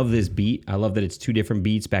 I love this beat. I love that it's two different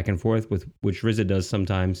beats back and forth, with which RZA does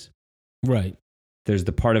sometimes. Right. There's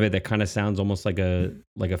the part of it that kind of sounds almost like a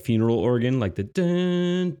funeral organ, like the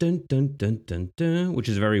dun dun dun dun dun dun, which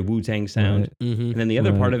is a very Wu-Tang sound. Right. Mm-hmm. And then the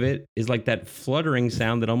other part of it is like that fluttering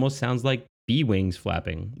sound that almost sounds like bee wings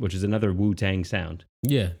flapping, which is another Wu-Tang sound.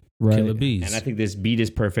 Yeah. Right. Killer bees. And I think this beat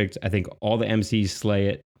is perfect. I think all the MCs slay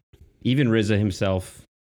it. Even RZA himself.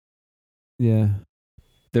 Yeah.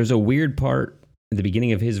 There's a weird part at the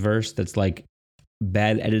beginning of his verse that's like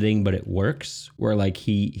bad editing, but it works, where like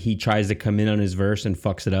he tries to come in on his verse and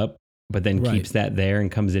fucks it up, but then keeps that there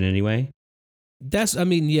and comes in anyway. Yes,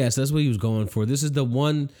 that's what he was going for. This is the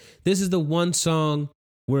one song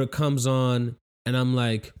where it comes on and I'm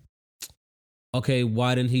like, okay,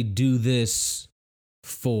 why didn't he do this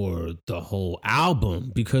for the whole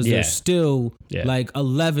album? Because there's still like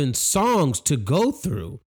 11 songs to go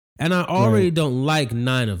through, and I already don't like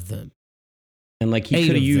 9 of them. And like he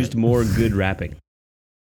could have used more good rapping.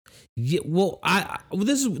 Yeah, well,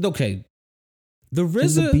 this is okay. The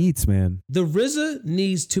the beats, man. The RZA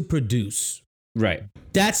needs to produce. Right.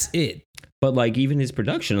 That's it. But like even his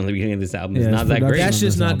production on the beginning of this album is not that great. That's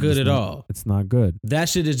just not good at all. It's not good. That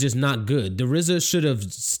shit is just not good. The RZA should have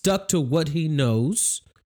stuck to what he knows,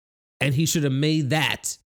 and he should have made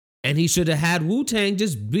that. And he should have had Wu-Tang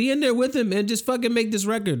just be in there with him and just fucking make this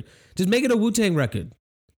record. Just make it a Wu-Tang record.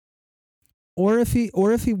 Or if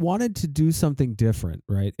he wanted to do something different,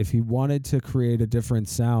 right? If he wanted to create a different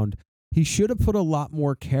sound, he should have put a lot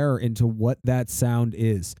more care into what that sound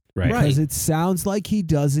is. Right. Because it sounds like he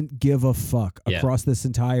doesn't give a fuck across this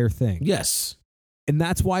entire thing. Yes. And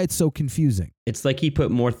that's why it's so confusing. It's like he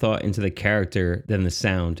put more thought into the character than the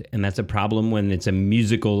sound, and that's a problem when it's a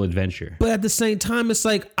musical adventure. But at the same time, it's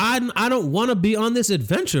like, I don't want to be on this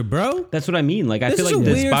adventure, bro. That's what I mean. Like, I feel like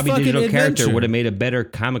this Bobby Digital character would have made a better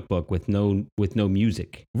comic book with no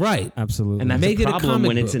music. Right. Absolutely. And that's Make a it a problem comic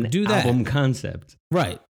when it's book. an Do that. album concept.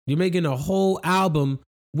 Right. You're making a whole album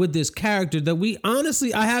with this character that we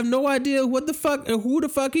honestly, I have no idea what the fuck or who the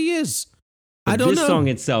fuck he is. But I don't know. This song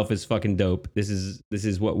itself is fucking dope. This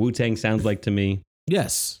is what Wu-Tang sounds like to me.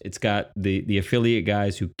 Yes. It's got the affiliate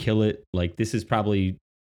guys who kill it. Like, this is probably,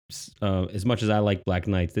 as much as I like Black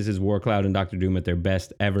Knights, this is War Cloud and Dr. Doom at their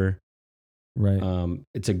best ever. Right.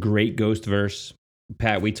 It's a great Ghost verse.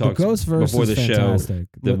 Pat, we talked Ghost verse before the show. fantastic.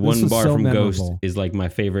 The one bar so from memorable. Ghost is like my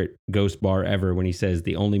favorite Ghost bar ever when he says,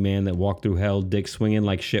 "The only man that walked through hell, dick swinging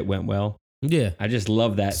like shit went well." Yeah. I just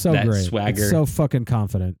love that, So that great. swagger. It's so fucking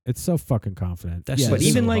confident. It's so fucking confident. That Yes. shit But is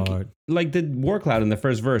even so like hard. the War Cloud in the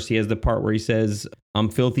first verse, he has the part where he says, "I'm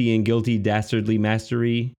filthy and guilty, dastardly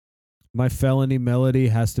mastery." My felony melody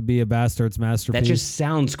has to be a bastard's masterpiece. That just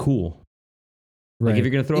sounds cool. right. Like if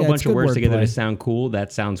you're gonna throw a Yeah, bunch it's of good words together wordplay. to sound cool,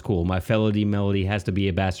 that sounds cool. My felony melody has to be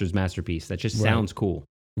a bastard's masterpiece. That just Right. sounds cool.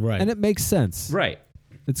 Right. And it makes sense. Right.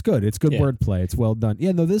 It's good. It's good Yeah. wordplay. It's well done.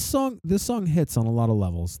 Yeah, no, this song hits on a lot of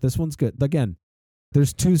levels. This one's good. Again,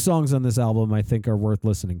 there's 2 songs on this album I think are worth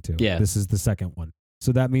listening to. Yeah. This is the second one.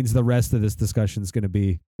 So that means the rest of this discussion is going to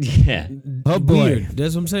be Yeah. Oh, boy. Weird.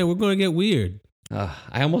 That's what I'm saying. We're going to get weird.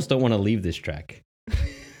 I almost don't want to leave this track.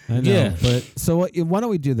 I know, Yeah. but so why don't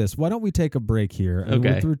we do this? Why don't we take a break here? And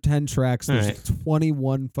Okay. We're through 10 tracks. All There's right.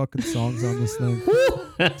 21 fucking songs on this thing.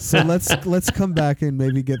 So let's come back and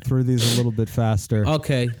maybe get through these a little bit faster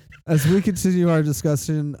Okay. as we continue our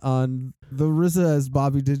discussion on the RZA as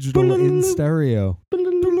Bobby Digital in stereo.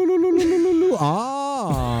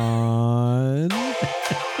 On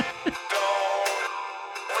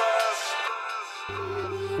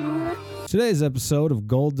today's episode of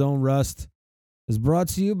Gold Don't Rust is brought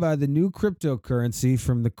to you by the new cryptocurrency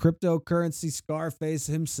from the cryptocurrency Scarface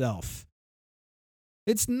himself.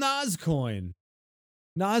 It's Nascoin.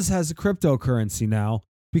 Nas has a cryptocurrency now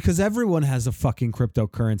because everyone has a fucking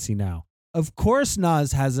cryptocurrency now. Of course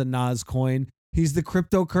Nas has a Nascoin. He's the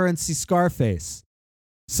cryptocurrency Scarface.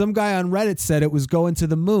 Some guy on Reddit said it was going to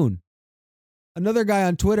the moon. Another guy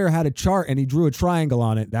on Twitter had a chart and he drew a triangle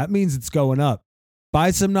on it. That means it's going up.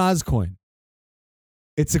 Buy some Nascoin.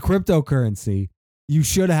 It's a cryptocurrency. You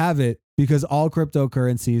should have it because all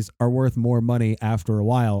cryptocurrencies are worth more money after a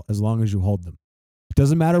while as long as you hold them. It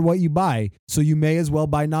doesn't matter what you buy, so you may as well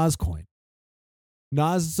buy Nascoin.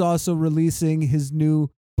 Nas is also releasing his new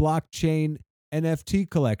blockchain NFT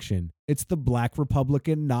collection. It's the Black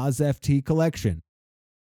Republican Nas FT collection.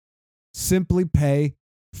 Simply pay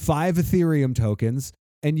 5 Ethereum tokens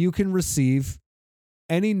and you can receive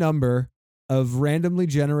any number of randomly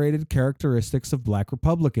generated characteristics of Black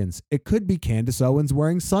Republicans. It could be Candace Owens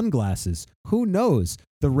wearing sunglasses. Who knows?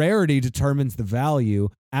 The rarity determines the value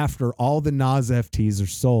after all the Nas FTs are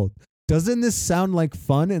sold. Doesn't this sound like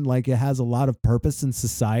fun and like it has a lot of purpose in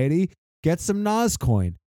society? Get some Nas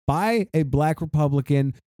coin. Buy a Black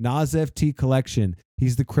Republican Nas FT collection.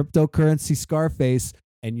 He's the cryptocurrency Scarface,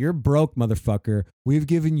 and you're broke, motherfucker. We've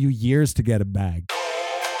given you years to get a bag.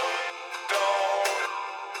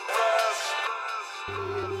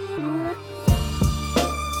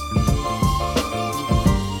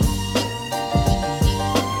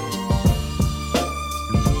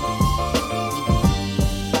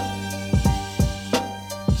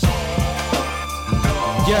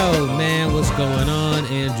 Yo, man, what's going on?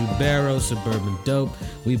 Andrew Barrow, Suburban Dope.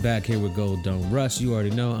 We back here with Gold Don't Rush. You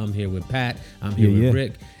already know I'm here with Pat. I'm here with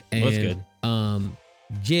Rick. And, What's good?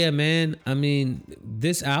 Yeah, man. I mean,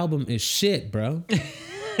 this album is shit, bro.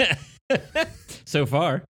 So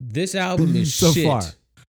far. This album is so shit. far.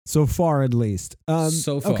 So far, at least.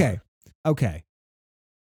 So far. Okay.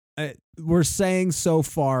 We're saying so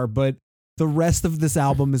far, but the rest of this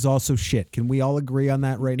album is also shit. Can we all agree on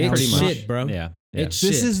that right now? It's Pretty much. shit, bro. Yeah. It's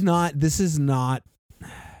This shit. is not.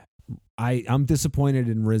 I'm disappointed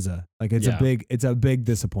in RZA. Like it's a big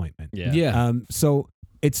disappointment. Yeah. Yeah. So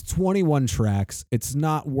it's 21 tracks. It's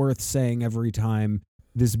not worth saying every time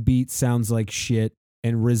this beat sounds like shit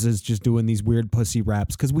and RZA's just doing these weird pussy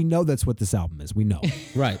raps because we know that's what this album is. We know.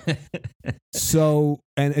 Right. So,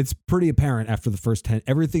 and it's pretty apparent after the first 10,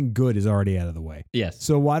 everything good is already out of the way. Yes.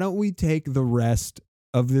 So why don't we take the rest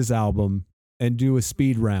of this album and do a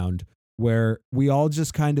speed round where we all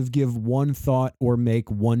just kind of give one thought or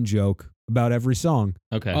make one joke about every song.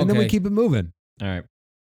 Okay. And then we Okay. keep it moving. All right.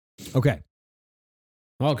 Okay.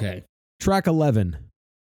 Okay. Track 11,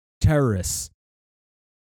 Terrorists.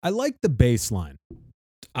 I like the bass line.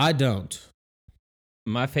 I don't.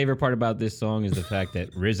 My favorite part about this song is the fact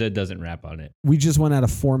that RZA doesn't rap on it. We just went out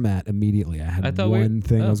of format immediately. I had I thought one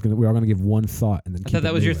thing. oh. We were all going to give one thought and then I keep thought that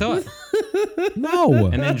it was your moving. thought. No.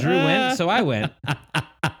 And then Drew went, so I went.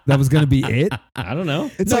 That was going to be it. I don't know.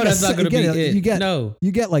 It's No, like that's not gonna be it. You get No.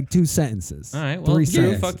 You get like 2 sentences. All right. Well, 3 Drew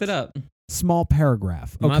sentences. fucked it up. Small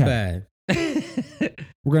paragraph. Okay. My bad.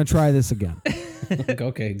 We're going to try this again.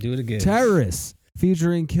 Okay, do it again. Terrorists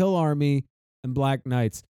featuring Kill Army and Black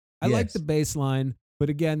Knights. I like Yes. the bass line, but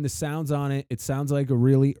again, the sounds on it, it sounds like a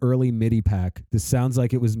really early MIDI pack. This sounds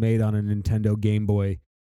like it was made on a Nintendo Game Boy.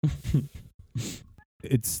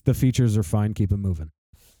 The features are fine. Keep it moving.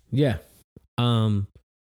 Yeah. Fuck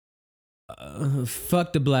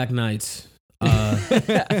the Black Knights.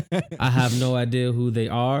 I have no idea who they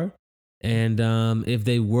are. And if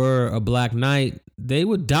they were a Black Knight, they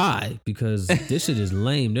would die because this shit is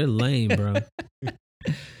lame. They're lame, bro.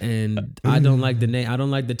 And I don't like the name. I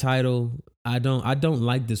don't like the title. I don't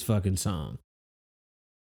like this fucking song.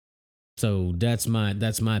 So that's my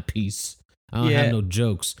piece. I don't have no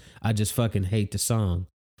jokes. I just fucking hate the song.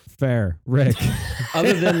 Fair, Rick.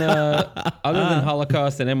 other than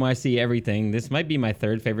Holocaust and NYC Everything, this might be my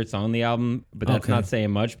third favorite song on the album, but that's not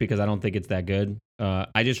saying much because I don't think it's that good.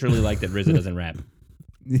 I just really like that RZA doesn't rap.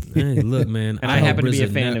 Hey, look, man. And I happen to be a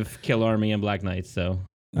fan of Kill Army and Black Knights, so.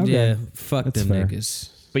 Okay. Yeah, fuck that's them fair. Niggas.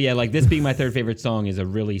 But yeah, like this being my third favorite song is a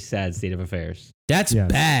really sad state of affairs. That's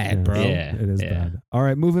bad, bro. Yeah, it is bad. All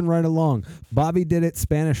right, moving right along. Bobby Did It,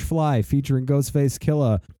 Spanish Fly, featuring Ghostface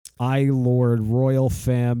Killah, I-Lord, Royal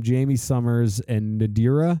Fam, Jamie Summers, and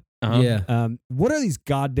Nadira. Yeah. What are these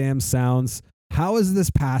goddamn sounds? How is this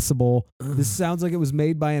passable? This sounds like it was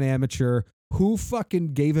made by an amateur. Who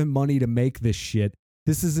fucking gave him money to make this shit?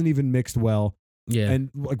 This isn't even mixed well. Yeah. And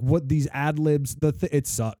like what these ad libs, it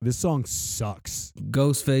sucks. This song sucks.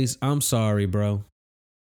 Ghostface, I'm sorry, bro.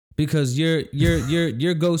 Because you're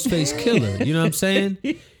Ghostface Killah. You know what I'm saying?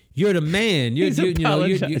 You're the man. You're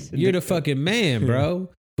the fucking man, bro.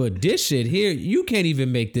 But this shit here, you can't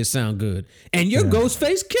even make this sound good. And you're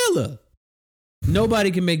Ghostface Killah.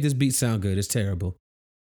 Nobody can make this beat sound good. It's terrible.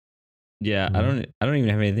 Yeah, I don't even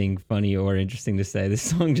have anything funny or interesting to say. This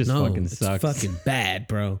song just fucking sucks. It's fucking bad,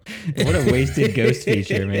 bro. What a wasted Ghost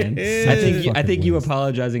feature, man. I think you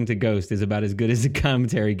apologizing to Ghost is about as good as the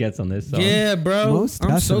commentary gets on this song. Yeah, bro.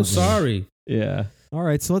 I'm so sorry. Yeah. All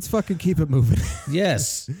right, so let's fucking keep it moving.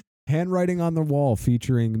 Yes. Handwriting on the Wall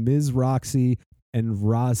featuring Ms. Roxy and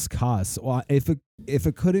Raz Kass. Well, if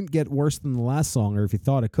it couldn't get worse than the last song, or if you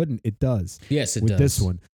thought it couldn't, it does. Yes, it does. With this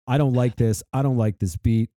one, I don't like this. I don't like this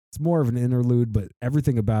beat. It's more of an interlude, but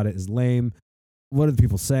everything about it is lame. What are the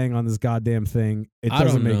people saying on this goddamn thing? It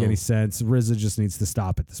doesn't make any sense. RZA just needs to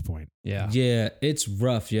stop at this point. Yeah. Yeah, it's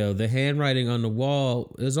rough, yo. The handwriting on the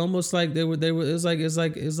wall is almost like they were it's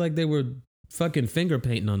like they were fucking finger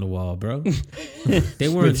painting on the wall, bro. They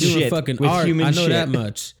weren't doing fucking art. I know that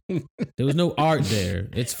much. There was no art there.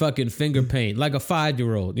 It's fucking finger paint, like a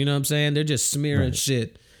 5-year-old. You know what I'm saying? They're just smearing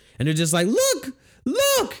shit. And they're just like, look.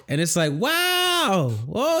 And it's like, wow.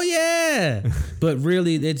 Oh, yeah. But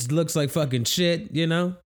really, it looks like fucking shit, you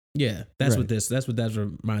know? Yeah, that's what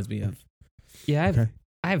that reminds me of. Yeah,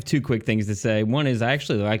 I have two quick things to say. One is I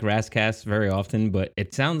actually like Raz Kass very often, but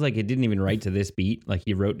it sounds like it didn't even write to this beat. Like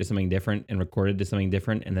he wrote to something different and recorded to something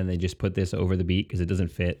different, and then they just put this over the beat because it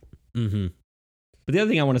doesn't fit. Mm-hmm. But the other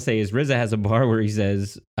thing I want to say is RZA has a bar where he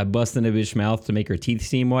says, I bust in a bitch's mouth to make her teeth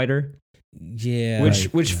seem whiter. Yeah.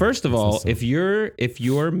 Which first of all, if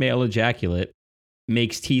your male ejaculate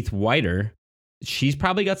makes teeth whiter, she's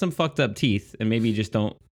probably got some fucked up teeth, and maybe you just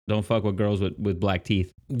don't fuck with girls with black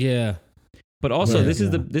teeth. Yeah. But also, this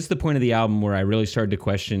is the point of the album where I really started to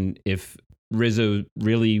question if RZA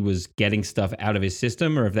really was getting stuff out of his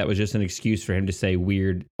system, or if that was just an excuse for him to say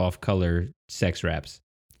weird off-color sex raps.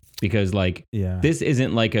 Because this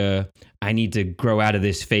isn't like a I need to grow out of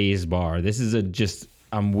this phase bar. This is a just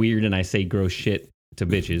I'm weird and I say gross shit to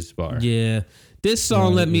bitches bar. Yeah. This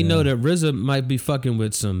song let me know that RZA might be fucking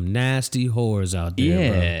with some nasty whores out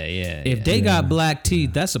there, bro. Yeah. If they got black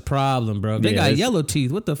teeth, that's a problem, bro. If they got yellow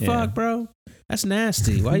teeth, what the fuck, bro? That's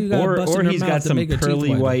nasty. Why you got busting her he's mouth got to some make her pearly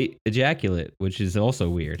teeth white ejaculate, which is also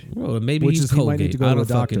weird. Bro, maybe he's Colgate. He might need to go to a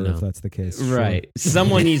doctor know. if that's the case. Right. Sure.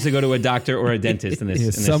 Someone needs to go to a doctor or a dentist in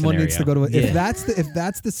this. Someone needs to go to if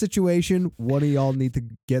that's the situation. One of y'all need to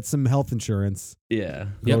get some health insurance. Yeah.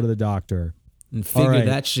 Go to the doctor and figure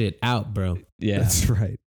that shit out, bro. Yeah, that's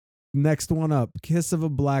right. Next one up, Kiss of a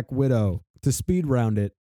Black Widow. To speed round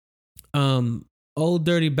it, Old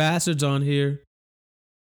Dirty Bastards on here.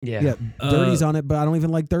 Yeah, Dirty's on it, but I don't even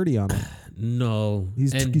like Dirty on it. No,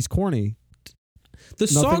 he's corny. The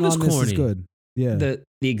song is corny. Is good. Yeah. The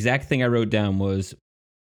exact thing I wrote down was,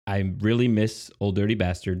 I really miss Old Dirty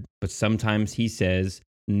Bastard, but sometimes he says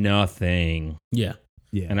nothing. Yeah.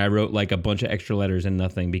 And I wrote like a bunch of extra letters and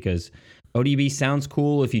nothing because ODB sounds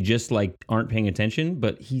cool if you just like aren't paying attention,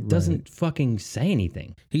 but he doesn't fucking say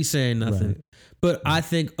anything. He's saying nothing. Right. But I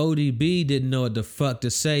think ODB didn't know what the fuck to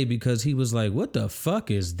say because he was like, what the fuck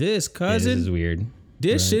is this, cousin? Yeah, this is weird.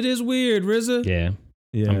 This shit is weird, RZA.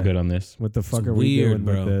 Yeah. I'm good on this. What the fuck are we doing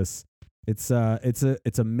with this? It's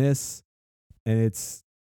a miss, and it's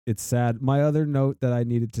sad. My other note that I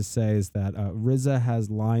needed to say is that RZA has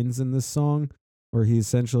lines in this song where he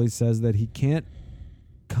essentially says that he can't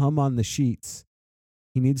come on the sheets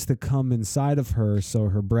He needs to come inside of her so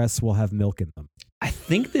her breasts will have milk in them. I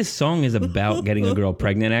think this song is about getting a girl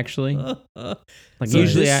pregnant. Actually, like So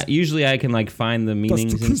usually I can like find the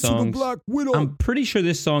meanings in songs. Black Widow. I'm pretty sure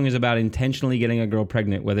this song is about intentionally getting a girl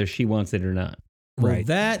pregnant, whether she wants it or not. Well, Right.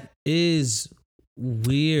 that is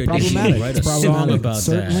weird. Problematic. Write It's a song problematic. about It's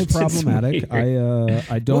certainly that. problematic.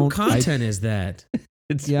 I don't. What content is that?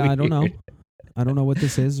 It's I don't know. weird. I don't know what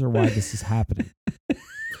this is or why this is happening.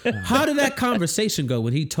 How did that conversation go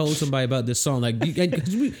when he told somebody about this song? Like,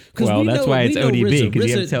 Well, that's why it's ODB, because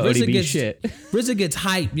you have to tell ODB shit. RZA gets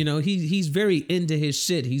hype. You know, he's very into his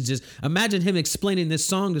shit. He's just imagine him explaining this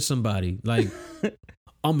song to somebody. Like,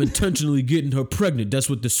 I'm intentionally getting her pregnant. That's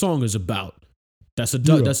what the song is about. That's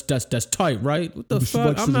that's tight, right? What the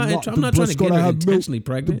fuck? I'm not trying to get her intentionally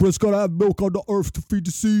pregnant. The breast gotta have milk on the earth to feed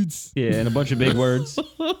the seeds. Yeah, and a bunch of big words.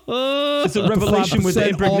 It's a revelation with the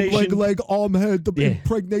impregnation. Leg, arm, head, the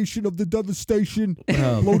impregnation of the devastation.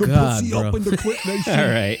 Oh, Blow the God, pussy bro. up in the clit nation. All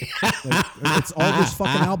right. It's all this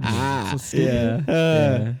fucking album. So stupid.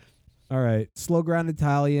 Yeah. All right. Slow ground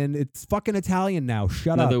Italian. It's fucking Italian now.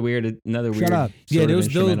 Shut up. Another weird. Shut up. Yeah,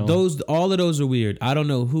 sort of those all of those are weird. I don't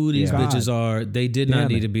know who these Yeah. bitches are. They did Damn not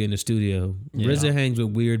need it. to be in the studio. Yeah. RZA hangs with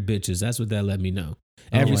weird bitches. That's what that let me know.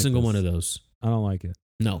 I don't Every like single this. one of those. I don't like it.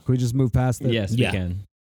 No. Can we just move past it? Yes, Yeah. we can.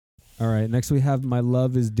 All right. Next we have My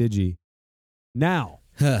Love is Digi. Now,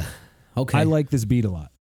 Okay. I like this beat a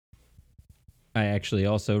lot. I actually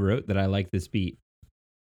also wrote that I like this beat.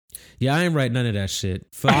 Yeah, I ain't write none of that shit.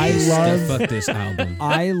 Fuck this album.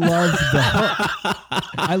 I love the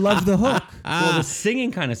hook. I love the hook. Well, the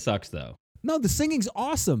singing kind of sucks though. No, the singing's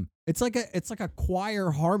awesome. It's like a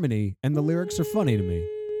choir harmony, and the lyrics are funny to me.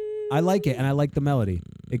 I like it, and I like the melody.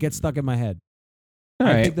 It gets stuck in my head. All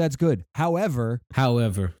I right. think that's good. However,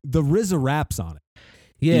 the RZA raps on it.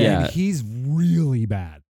 Yeah. And he's really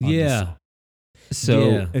bad. On this Yeah. song. So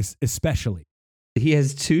Yeah. Especially. he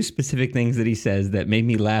has two specific things that he says that made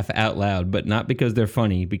me laugh out loud, but not because they're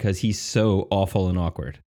funny, because he's so awful and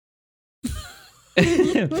awkward.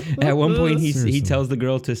 At one point, he Seriously. tells the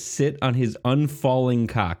girl to sit on his unfalling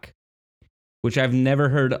cock, which I've never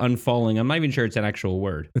heard unfalling. I'm not even sure it's an actual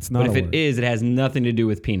word. It's not But a if word. it is, it has nothing to do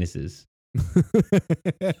with penises.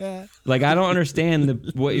 Like, I don't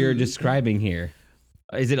understand what you're describing here.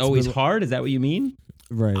 Is it always hard? Is that what you mean?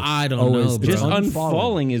 Right. I don't Always. know, bro. Just unfalling.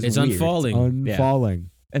 unfalling is It's weird. unfalling. Unfalling.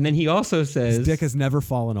 And then he also says, His dick has never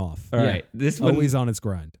fallen off. all right, this one Always on its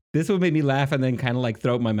grind. This one made me laugh and then kind of like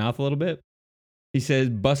throw up my mouth a little bit. He says,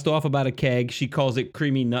 bust off about a keg. She calls it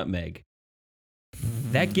creamy nutmeg.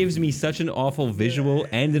 That gives me such an awful visual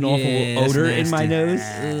and an awful odor in my nose.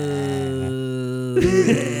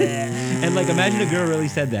 And like, imagine a girl really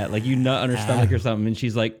said that. Like, you nut on her stomach or something, and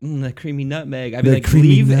she's like, that creamy nutmeg. I'd be That like, creamy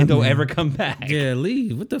leave and don't nutmeg. ever come back. Yeah,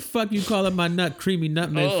 leave. What the fuck you calling my nut creamy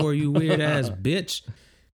nutmeg for, you weird ass bitch?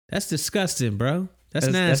 That's disgusting, bro. That's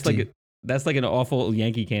nasty. That's like an awful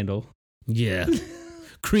Yankee candle. Yeah.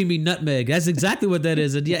 Creamy nutmeg. That's exactly what that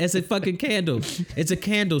is. Yeah, it's a fucking candle. It's a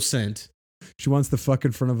candle scent. She wants to fuck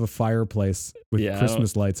in front of a fireplace with Yeah, I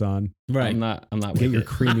Christmas lights on. Right. I'm not Get with your it.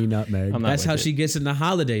 creamy nutmeg. I'm not That's with how it. she gets in the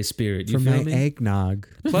holiday spirit. You From feel my me? eggnog.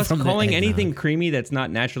 Plus, From the calling eggnog. anything creamy that's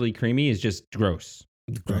not naturally creamy is just gross.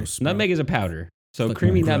 Gross. bro. Nutmeg is a powder. So Fucking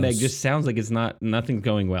creamy gross. nutmeg just sounds like it's nothing's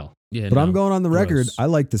going well. Yeah, But no. I'm going on the record. Gross. I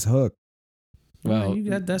like this hook, Well,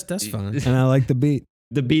 that's fine. and I like the beat.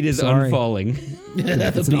 the beat is Sorry. unfalling.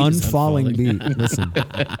 It's an unfalling beat. Listen,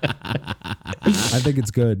 I think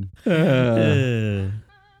it's good.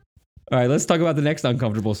 All right, let's talk about the next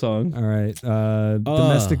uncomfortable song. All right,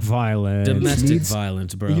 domestic violence. Domestic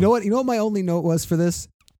violence, bro. You know what? You know what my only note was for this?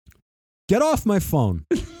 Get off my phone.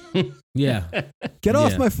 Yeah. Get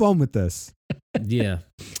off Yeah. my phone with this. Yeah.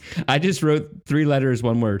 I just wrote 3 letters,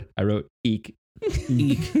 1 word. I wrote eek.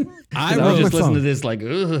 Eek. I wrote was just my listening phone. to this like,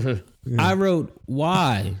 ugh. I wrote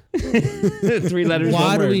why. 3 letters, Why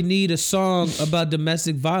 1 do word. we need a song about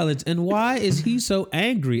domestic violence? And why is he so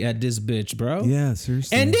angry at this bitch, bro? Yeah,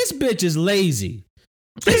 seriously. And this bitch is lazy.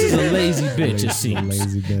 This is a lazy bitch, it seems.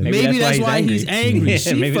 Lazy bitch. Maybe that's why he's angry.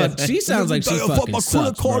 Yeah, maybe that's- She sounds like she fucking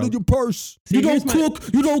sucks, bro. your purse. See, You here's don't my-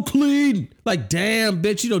 cook, you don't clean. Like, damn,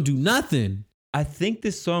 bitch, you don't do nothing. I think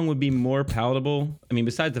this song would be more palatable. I mean,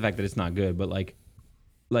 besides the fact that it's not good, but like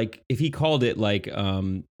if he called it like,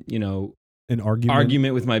 An argument.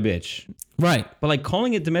 argument with my bitch. Right. But like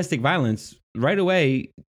calling it domestic violence right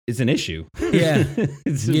away is an issue. Yeah.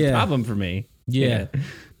 It's a Yeah. problem for me. Yeah.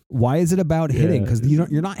 Why is it about hitting? Yeah. Because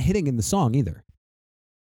you're not hitting in the song either.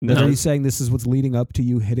 No. Are you saying this is what's leading up to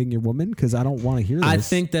you hitting your woman? Because I don't want to hear this. I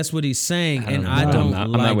think that's what he's saying, I don't and know. I No, don't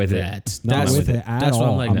I'm like not with it. that. Not That's with it at that's why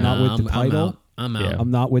all. I'm like, I'm not nah, with the title. I'm out. Yeah.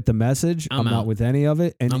 I'm not with the message. I'm not out. with any of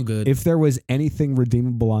it. And I'm good. if there was anything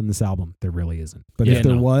redeemable on this album, there really isn't. But Yeah, if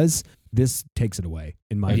there no. was, this takes it away.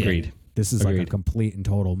 In my Agreed. opinion, this is like a Agreed. complete and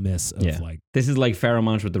total miss of Yeah. like. This is like Pharoah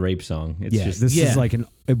Monch with the rape song. It's just This Yeah. is like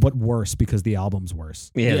but worse because the album's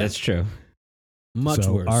worse. yeah, Yeah. that's true. Much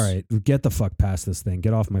So, worse. All right, get the fuck past this thing.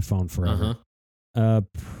 Get off my phone forever.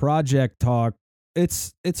 Project Talk.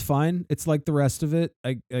 It's fine. It's like the rest of it.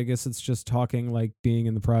 I guess it's just talking like being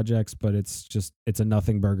in the projects, but it's a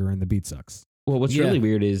nothing burger and the beat sucks. Well, what's Yeah. really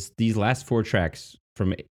weird is these last 4 tracks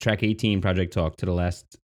from track 18, Project Talk, to the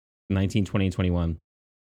last 19, 20, and 21,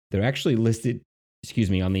 they're actually listed,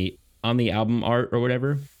 on the album art or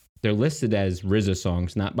whatever, they're listed as RZA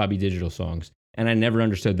songs, not Bobby Digital songs. And I never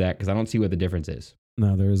understood that because I don't see what the difference is.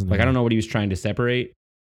 No, there isn't. Like, I don't know what he was trying to separate.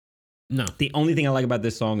 No. The only thing I like about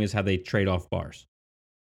this song is how they trade off bars.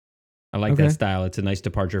 I like Okay. that style. It's a nice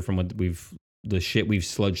departure from what the shit we've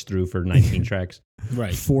sludged through for 19 tracks.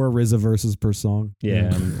 Right. 4 RZA verses per song. Yeah.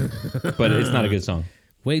 But it's not a good song.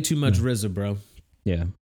 Way too much RZA, bro. Yeah.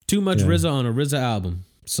 Too much Yeah. RZA on a RZA album.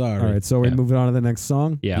 Sorry. All right, so we're Yeah. moving on to the next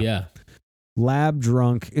song. Yeah. Yeah. Lab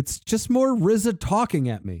Drunk. It's just more RZA talking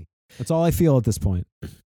at me. That's all I feel at this point.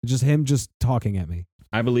 It's just him just talking at me.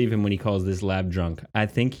 I believe him when he calls this Lab drunk. I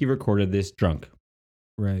think he recorded this drunk.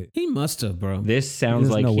 Right. He must have, bro. This sounds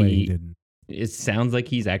There's like no way he didn't. It sounds like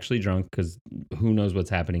he's actually drunk because who knows what's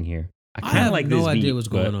happening here. I kinda have like no this idea beat, what's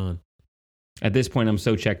but going on. At this point, I'm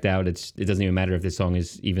so checked out. It doesn't even matter if this song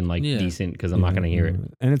is even like Yeah. decent because I'm not going to hear it.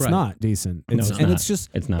 And it's Right. not decent. No, It's, it's and not. it's just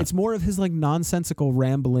It's not. it's more of his like nonsensical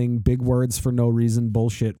rambling, big words for no reason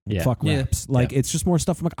bullshit Yeah. fuck Yeah. raps. Like it's just more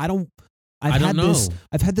stuff. I'm like, I've I don't had know. this.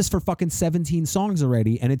 I've had this for fucking 17 songs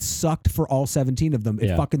already, and it sucked for all 17 of them. It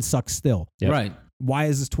Yeah. fucking sucks still. Yep. Right. Why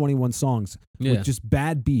is this 21 songs Yeah. with just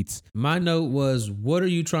bad beats? My note was, what are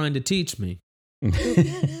you trying to teach me?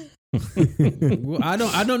 Well, I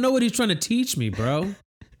don't know what he's trying to teach me, bro.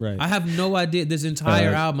 Right. I have no idea. This entire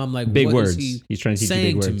album, I'm like, big what words. is he He's trying to teach you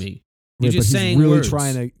saying big to words. me? You're just but saying he's really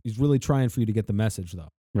words. He's really trying for you to get the message, though.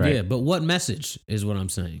 Right. Yeah, but what message is what I'm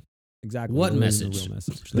saying? Exactly. What There isn't a message? real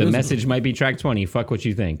message. The There isn't. message might be track 20. Fuck what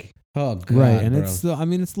you think. Oh God, Right, and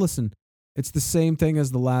bro. listen, it's the same thing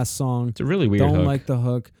as the last song. It's a really weird Don't hook. like the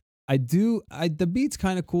hook. The beat's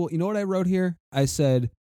kind of cool. You know what I wrote here? I said,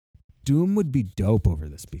 Doom would be dope over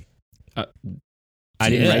this beat. I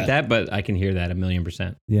didn't Yeah. write that, but I can hear that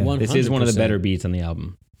 1,000,000%. Yeah. This is one of the 100%. better beats on the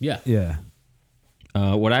album. Yeah. Yeah.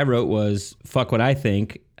 What I wrote was, fuck what I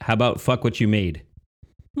think. How about fuck what you made?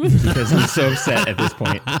 Because I'm so upset at this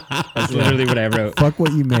point. That's literally what I wrote. Fuck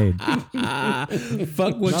what you made.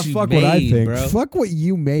 Fuck what Not you fuck made, what I think. bro. Fuck what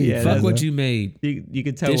you made. Yeah, Fuck that's what you made. You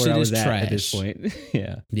could tell This where I shit was is at this trash. point.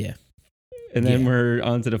 Yeah. Yeah. And then Yeah. we're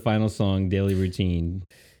on to the final song, Daily Routine.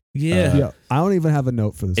 Yeah. Yeah. I don't even have a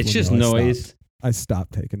note for this. It's one, just though. noise. I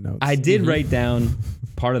stopped taking notes. I did Mhm. write down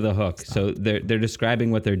part of the hook. So they're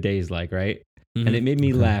describing what their day's like, right? Mhm. And it made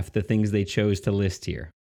me Okay. laugh, the things they chose to list here.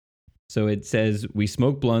 So it says, we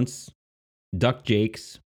smoke blunts, duck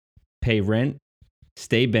jakes, pay rent,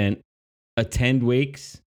 stay bent, attend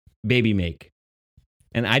wakes, baby make.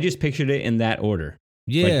 And I just pictured it in that order.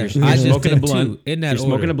 Yeah. Like you're I just smoking a did blunt, too, in that You're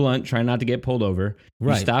smoking order. a blunt, trying not to get pulled over.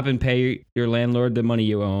 Right. You stop and pay your landlord the money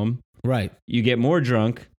you owe him. Right. You get more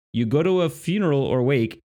drunk. You go to a funeral or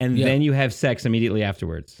wake, and Yeah. then you have sex immediately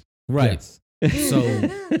afterwards. Right. So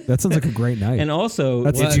That sounds like a great night. And also,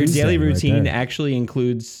 That's if a your Tuesday daily right routine there. actually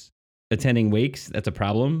includes attending wakes, that's a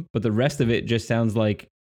problem. But the rest of it just sounds like,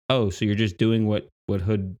 oh, so you're just doing what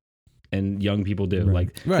hood and young people do. Right.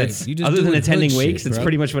 Like, Right. that's- You just other than doing attending hood wakes, shit, it's bro.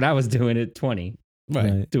 pretty much what I was doing at 20.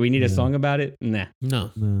 right. Do we need a Yeah. song about it? Nah.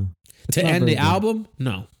 No. No. It's To not end very the good. album?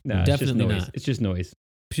 No. No, it's just Definitely noise. not. It's just noise.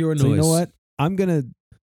 Pure noise. So you know what? I'm gonna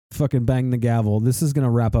fucking bang the gavel. This is gonna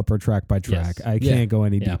wrap up our track by track. Yes. I Yeah. can't go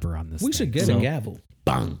any Yeah. deeper on this. We thing. should get So- a gavel.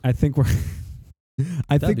 Bang. I think we're.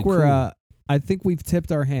 I That'd think be we're. cool. I think we've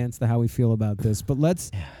tipped our hands to how we feel about this. But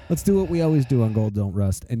let's do what we always do on Gold Don't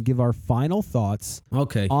Rust and give our final thoughts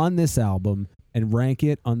Okay. on this album and rank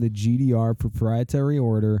it on the GDR proprietary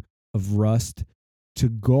order of Rust to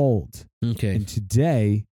Gold. Okay. And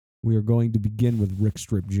today we are going to begin with Rick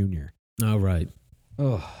Strip Jr. All right.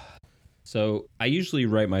 Oh. So I usually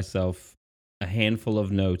write myself a handful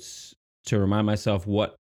of notes to remind myself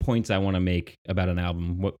what points I want to make about an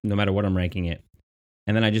album, no matter what I'm ranking it.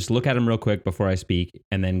 And then I just look at them real quick before I speak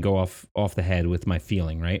and then go off the head with my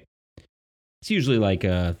feeling, right? It's usually like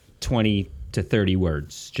 20 to 30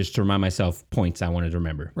 words just to remind myself points I wanted to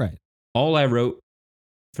remember. Right. All I wrote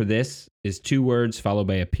for this is 2 words followed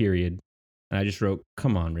by a period. And I just wrote,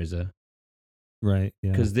 come on, RZA. Right.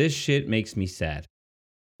 Yeah. Because this shit makes me sad.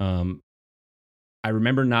 I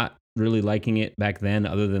remember not really liking it back then,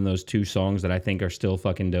 other than those 2 songs that I think are still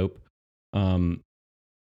fucking dope. And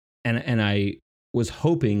I was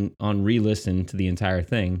hoping on re-listen to the entire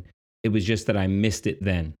thing. It was just that I missed it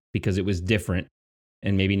then because it was different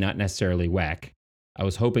and maybe not necessarily whack. I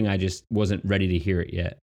was hoping I just wasn't ready to hear it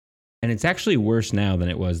yet. And it's actually worse now than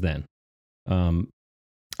it was then.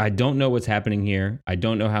 I don't know what's happening here. I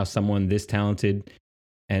don't know how someone this talented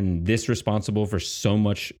and this responsible for so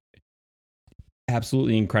much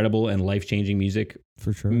absolutely incredible and life-changing music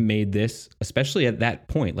for sure made this, especially at that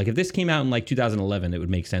point. Like if this came out in like 2011, it would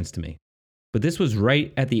make sense to me. But this was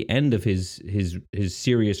right at the end of his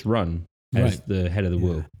serious run as the head of the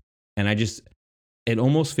Wu. And it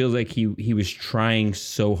almost feels like he was trying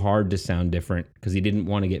so hard to sound different because he didn't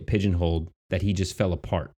want to get pigeonholed that he just fell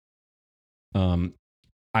apart.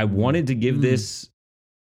 I wanted to give this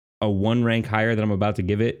a 1 rank higher than I'm about to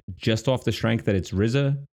give it, just off the strength that it's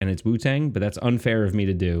RZA and it's Wu-Tang, but that's unfair of me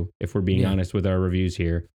to do if we're being honest with our reviews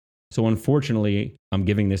here. So unfortunately, I'm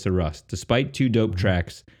giving this a rust. Despite 2 dope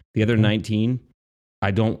tracks, the other 19,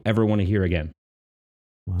 I don't ever want to hear again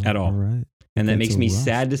at all. Right. And that makes me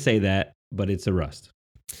sad to say that, but it's a rust.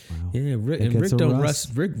 Wow. Yeah, Rick don't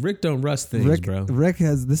rust. Rick don't rust things, bro. Rick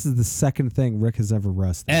this is the second thing Rick has ever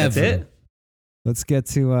rusted. That's it? Let's get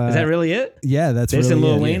to... is that really it? Yeah, that's this really and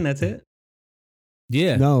Lil it. Wayne, that's it?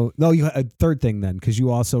 Yeah. No, you had a third thing then, because you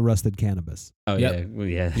also rusted Cannabis. Oh, yeah. Well,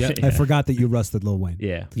 yeah. Yep. I forgot that you rusted Lil Wayne.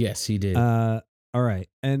 Yeah. Yes, he did. All right,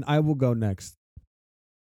 and I will go next.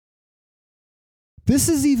 This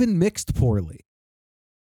is even mixed poorly.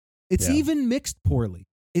 It's even mixed poorly.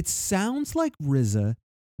 It sounds like RZA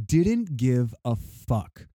didn't give a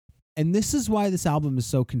fuck. And this is why this album is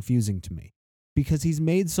so confusing to me. Because he's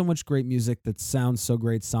made so much great music that sounds so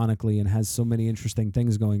great sonically and has so many interesting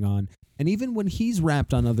things going on. And even when he's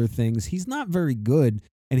rapped on other things, he's not very good,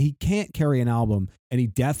 and he can't carry an album, and he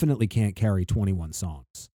definitely can't carry 21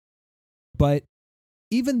 songs. But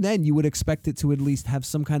even then, you would expect it to at least have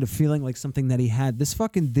some kind of feeling like something that he had. This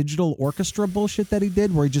fucking digital orchestra bullshit that he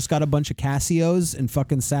did, where he just got a bunch of Casios and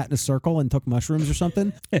fucking sat in a circle and took mushrooms or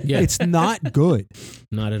something. It's not good.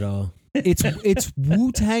 Not at all. It's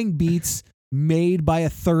Wu-Tang beats made by a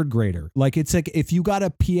 3rd grader. Like it's like if you got a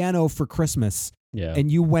piano for Christmas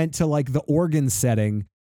and you went to like the organ setting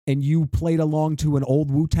and you played along to an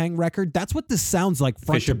old Wu-Tang record, that's what this sounds like.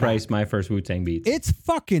 Fisher Price, My First Wu-Tang Beats. It's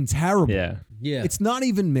fucking terrible. Yeah. It's not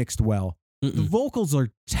even mixed well. The vocals are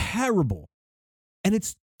terrible. And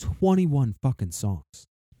it's 21 fucking songs.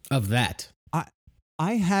 Of that.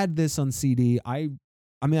 I had this on CD.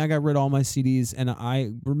 I mean, I got rid of all my CDs, and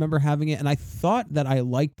I remember having it, and I thought that I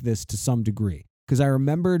liked this to some degree. Because I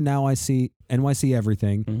remember Now I See NYC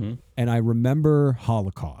Everything, and I remember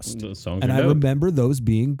Holocaust. And I remember those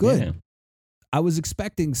being good. Yeah. I was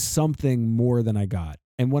expecting something more than I got.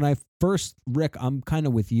 And when I first, Rick, I'm kind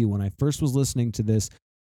of with you. When I first was listening to this,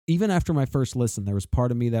 even after my first listen, there was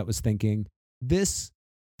part of me that was thinking, this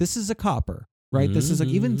is a copper. Right. This is like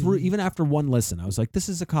even after one listen, I was like, this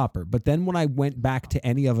is a copper. But then when I went back to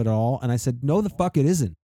any of it all and I said, no, the fuck it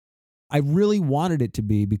isn't. I really wanted it to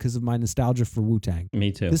be because of my nostalgia for Wu-Tang.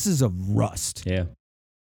 Me too. This is a rust. Yeah.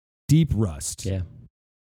 Deep rust. Yeah.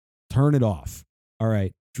 Turn it off. All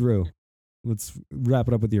right, Drew, let's wrap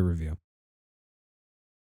it up with your review.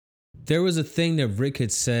 There was a thing that Rick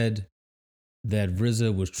had said that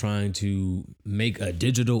RZA was trying to make a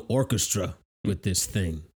digital orchestra with this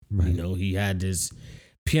thing. Right. You know, he had his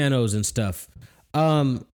pianos and stuff.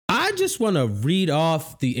 I just want to read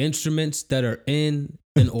off the instruments that are in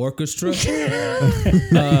an orchestra.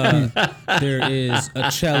 There is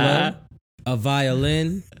a cello, a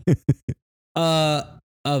violin, a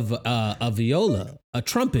viola, a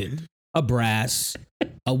trumpet, a brass,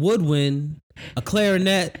 a woodwind, a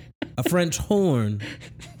clarinet, a French horn,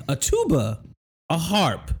 a tuba, a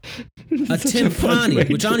harp, a timpani,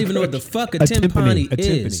 which I don't even know what the fuck a timpani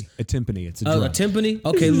is. A timpani. It's a drum. A timpani?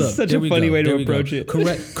 Okay, look. Such a funny way to approach it.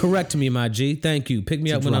 Correct me, my G. Thank you. Pick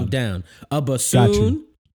me up when I'm down. A bassoon,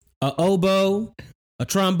 a oboe, a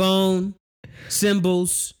trombone,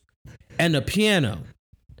 cymbals, and a piano.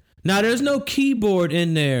 Now, there's no keyboard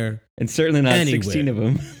in there. And certainly not anywhere. 16 of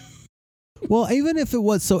them. Well, even if it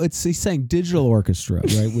was, so he's saying digital orchestra,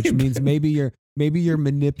 right? Which means maybe you're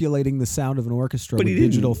manipulating the sound of an orchestra with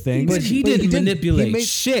digital things. But he didn't manipulate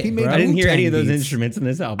shit. I didn't hear any of those instruments in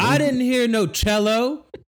this album. I didn't hear no cello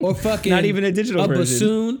or fucking not even a digital version.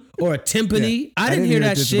 Bassoon or a timpani. Yeah. I didn't hear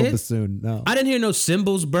that shit. Bassoon, no. I didn't hear no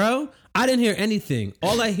cymbals, bro. I didn't hear anything.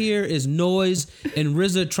 All I hear is noise and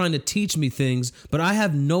RZA trying to teach me things, but I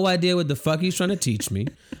have no idea what the fuck he's trying to teach me.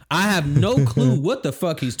 I have no clue what the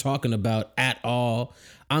fuck he's talking about at all.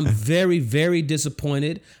 I'm very, very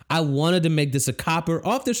disappointed. I wanted to make this a copper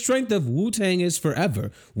off the strength of Wu-Tang is forever.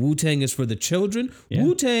 Wu-Tang is for the children. Yeah.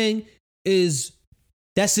 Wu-Tang is,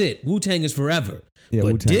 that's it. Wu-Tang is forever. Yeah,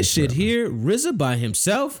 but Wu-Tang this shit here, RZA by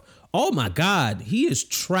himself, oh my God, he is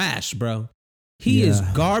trash, bro. He is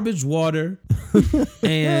garbage water.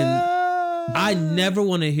 And I never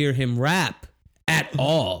want to hear him rap at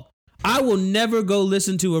all. I will never go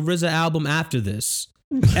listen to a RZA album after this,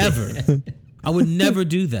 ever. I would never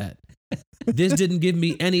do that. This didn't give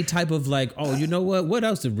me any type of like, oh, you know what? What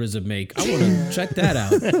else did RZA make? I want to check that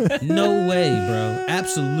out. No way, bro.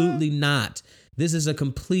 Absolutely not. This is a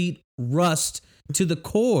complete rust to the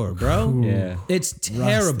core, bro. Yeah. It's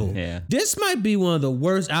terrible. Yeah. This might be one of the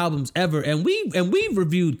worst albums ever. And we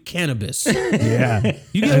reviewed Cannabis. Yeah.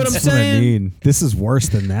 You get what I'm saying? What I mean. This is worse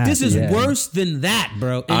than that. This is worse than that,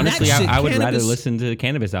 bro. And honestly, that shit, I would rather listen to the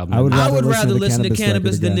Cannabis album. I would rather listen to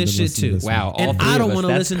Cannabis than this shit too. Wow. And I don't want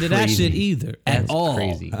to listen to that shit either at all.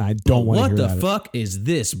 Crazy. I don't want to hear that. What the fuck is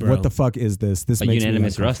this, bro? What the fuck is this? This a makes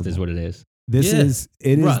unanimous rust is what it is. This is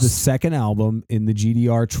the second album in the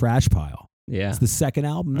GDR trash pile. Yeah. It's the second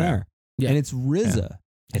album there. Yeah. And it's RZA. Yeah.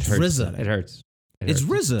 It hurts. It hurts. It's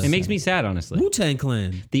RZA. It makes me sad, honestly. Wu-Tang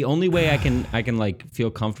Clan. The only way I can like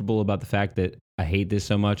feel comfortable about the fact that I hate this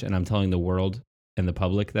so much and I'm telling the world and the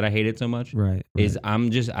public that I hate it so much is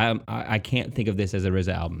I can't think of this as a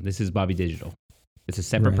RZA album. This is Bobby Digital. It's a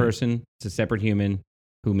separate person. It's a separate human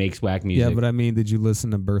who makes whack music. Yeah, but I mean, did you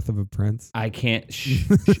listen to Birth of a Prince? I can't.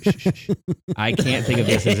 I can't think of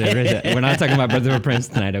this as a RZA. We're not talking about Birth of a Prince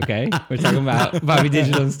tonight, okay? We're talking about Bobby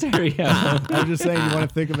Digital and Stereo. I'm just saying you want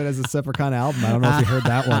to think of it as a separate kind of album. I don't know if you heard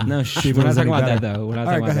that one. No, we're not talking about that though. We're not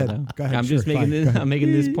talking about that though. Go ahead. I'm just making this. I'm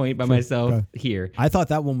making this point by myself here. I thought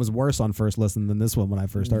that one was worse on first listen than this one when I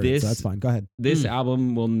first heard it. So that's fine. Go ahead. This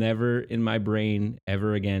album will never, in my brain,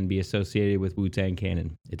 ever again be associated with Wu-Tang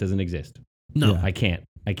canon. It doesn't exist. No, I can't.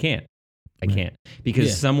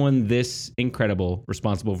 Because someone this incredible,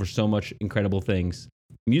 responsible for so much incredible things,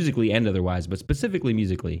 musically and otherwise, but specifically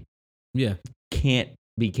musically, can't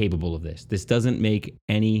be capable of this. This doesn't make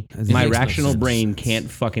any. My rational brain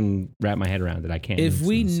can't fucking wrap my head around it. I can't. If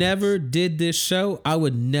we never did this show, I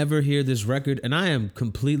would never hear this record, and I am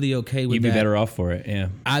completely okay with that. You'd be better off for it. Yeah,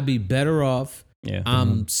 I'd be better off. Yeah,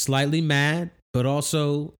 I'm slightly mad. But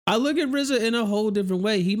also, I look at RZA in a whole different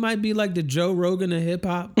way. He might be like the Joe Rogan of hip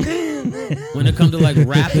hop when it comes to like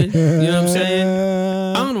rapping. You know what I'm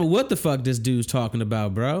saying? I don't know what the fuck this dude's talking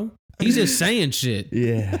about, bro. He's just saying shit.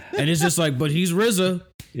 Yeah. And it's just like, but he's RZA.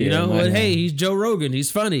 You know, but hey, he's Joe Rogan. He's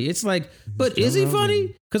funny. It's like, but is he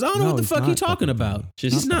funny? Because I don't know what the fuck he's talking about.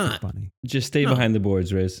 He's not. Funny. Just stay behind the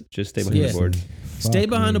boards, Riz. Just stay behind the board. Stay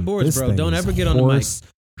behind the boards, bro. Don't ever get on the mic.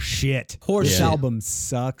 Shit. This album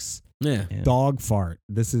sucks. Yeah. Dog fart.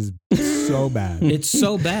 This is so bad. It's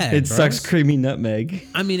so bad. It sucks creamy nutmeg.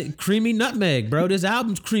 I mean, creamy nutmeg, bro. This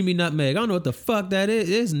album's creamy nutmeg. I don't know what the fuck that is.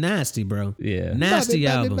 It's nasty, bro. Yeah. Nasty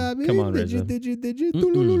album. Come on, RZA. Did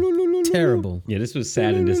you? Terrible. Yeah, this was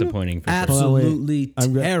sad and disappointing. For Absolutely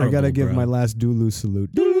terrible. I gotta give my last Dulu salute.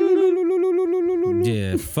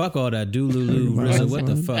 Yeah, fuck all that Dulu, RZA. What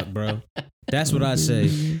the fuck, bro? That's what I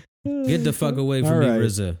say. Get the fuck away from me,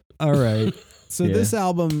 RZA. All right. So this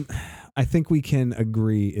album, I think we can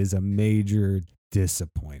agree, is a major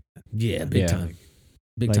disappointment. Yeah, big time.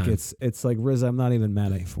 Big time. It's like RZA, I'm not even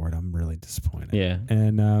mad at you for it. I'm really disappointed. Yeah.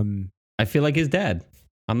 And I feel like his dad.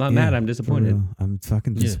 I'm not mad. I'm disappointed. I'm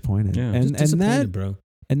fucking disappointed. Yeah. And that, bro.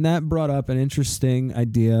 And that brought up an interesting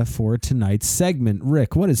idea for tonight's segment.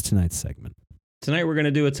 Rick, what is tonight's segment? Tonight we're gonna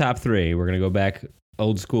do a top 3. We're gonna go back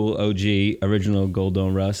old school, OG, original Gold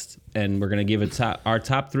Dome Rust, and we're gonna give our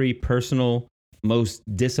top 3 personal, most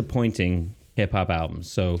disappointing hip hop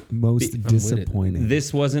albums. So most disappointing.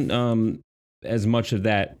 This wasn't as much of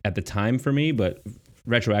that at the time for me, but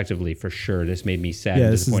retroactively for sure, this made me sad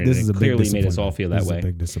and disappointed. This clearly made us all feel that way. A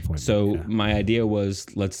big disappointment. So my idea was,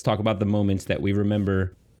 let's talk about the moments that we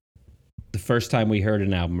remember the first time we heard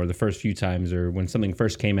an album, or the first few times, or when something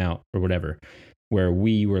first came out, or whatever, where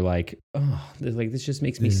we were like, oh, this just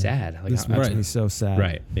makes me sad. Like, this makes me so sad.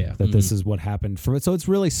 Right. Yeah. That this is what happened from it. So it's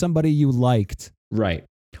really somebody you liked. Right.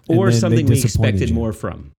 Or something we expected more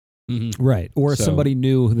from. Mm-hmm. Right. Or somebody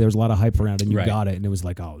knew there was a lot of hype around and you got it and it was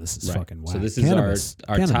like, oh, this is fucking whack. So this is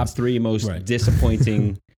our top 3 most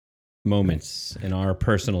disappointing moments in our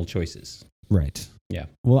personal choices. Right. Yeah.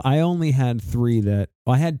 Well, I only had 3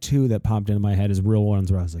 I had 2 that popped into my head as real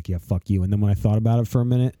ones where I was like, yeah, fuck you. And then when I thought about it for a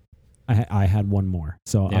minute, I had one more.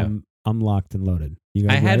 So I'm locked and loaded. You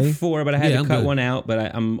guys ready? Had 4, but I had to cut one out,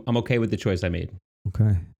 but I'm okay with the choice I made.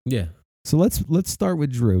 Okay. Yeah. So let's start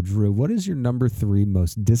with Drew. Drew, what is your number 3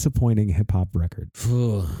 most disappointing hip hop record?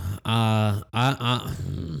 I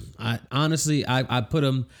honestly put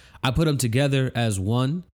them together as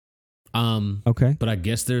one. Okay. But I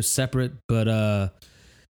guess they're separate. But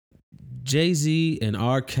Jay-Z and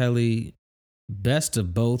R. Kelly, Best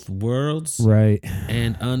of Both Worlds, right,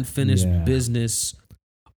 and Unfinished Business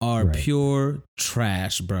are pure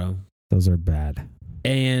trash, bro. Those are bad.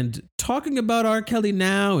 And talking about R. Kelly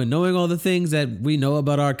now and knowing all the things that we know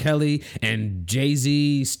about R. Kelly and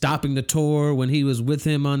Jay-Z stopping the tour when he was with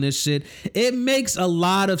him on this shit, it makes a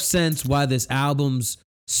lot of sense why this albums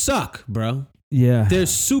suck, bro. Yeah. They're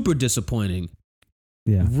super disappointing.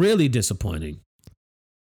 Yeah. Really disappointing.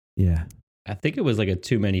 Yeah. I think it was like a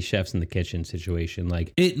too many chefs in the kitchen situation.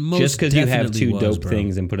 Like, just because you have two dope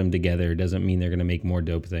things and put them together doesn't mean they're going to make more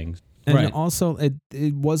dope things. And also,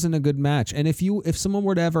 it wasn't a good match. And if someone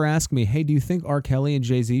were to ever ask me, hey, do you think R. Kelly and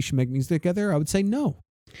Jay-Z should make music together? I would say no.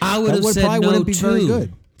 I would have said no, wouldn't be very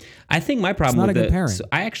good. I think my problem with it, so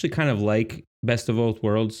I actually kind of like Best of Both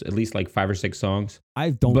Worlds, at least like 5 or 6 songs. I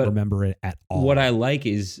don't remember it at all. What I like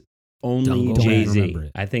is only Jay-Z.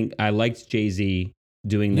 I think I liked Jay-Z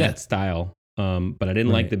doing that style, but I didn't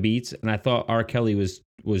like the beats. And I thought R. Kelly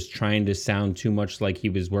was trying to sound too much like he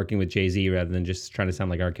was working with Jay-Z rather than just trying to sound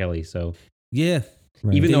like R. Kelly. So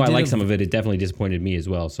even though I like some of it, it definitely disappointed me as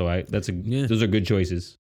well. So those are good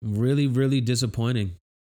choices. Really, really disappointing.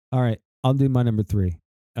 All right, I'll do my number 3.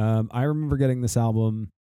 I remember getting this album,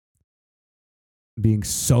 being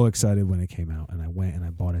so excited when it came out, and I went and I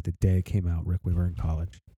bought it the day it came out. Rick, we were in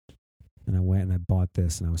college, and I went and I bought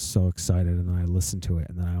this, and I was so excited, and then I listened to it,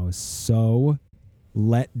 and then I was so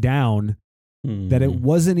let down that it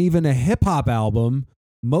wasn't even a hip hop album.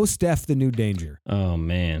 Mos Def, The New Danger. Oh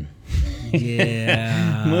man,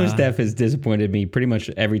 yeah. Mos Def has disappointed me pretty much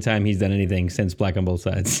every time he's done anything since Black on Both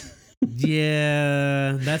Sides.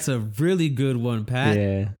 Yeah, that's a really good one, Pat.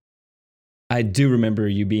 Yeah. I do remember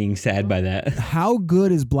you being sad by that. How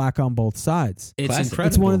good is Black on Both Sides? It's Classic. incredible.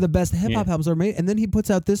 It's one of the best hip hop albums ever made. And then he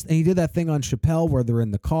puts out this, and he did that thing on Chappelle where they're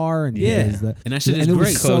in the car, and and that shit is it great.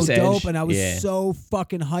 was so Close dope, Edge. and I was so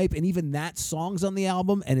fucking hype. And even that song's on the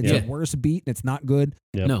album, and it's a worse beat, and it's not good.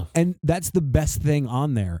 Yep. No, and that's the best thing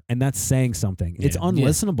on there, and that's saying something. It's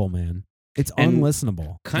unlistenable, man. It's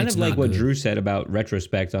unlistenable. Kind it's of like what good. Drew said about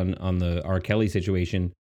retrospect on the R. Kelly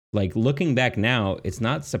situation. Like, looking back now, it's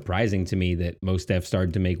not surprising to me that Mos Def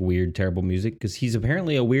started to make weird, terrible music, because he's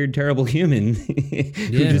apparently a weird, terrible human who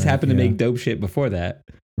just happened to make dope shit before that.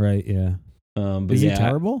 Right, yeah. But is he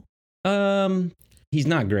terrible? He's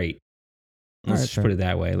not great. Let's just put it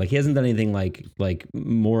that way. Like, he hasn't done anything like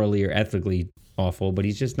morally or ethically awful, but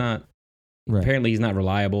he's just not. Right. Apparently, he's not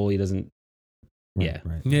reliable. He doesn't. Right.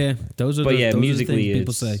 Yeah, those are. But those musically, are the things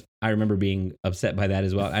people say. I remember being upset by that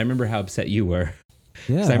as well. I remember how upset you were.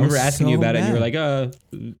 Yeah, I remember asking you about it, and you were like,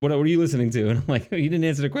 what are you listening to? And I'm like, you didn't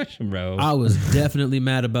answer the question, bro. I was definitely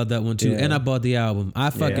mad about that one too. And I bought the album. I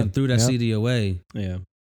fucking threw that CD away. Yeah.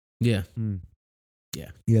 Yeah. Yeah,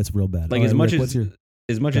 it's real bad. Like, as much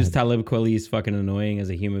as Talib Kweli is fucking annoying as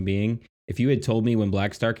a human being, if you had told me when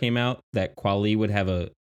Black Star came out that Kweli would have a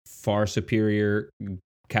far superior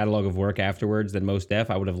catalog of work afterwards than Mos Def,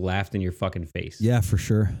 I would have laughed in your fucking face. Yeah, for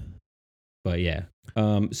sure. But yeah.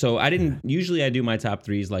 So I do my top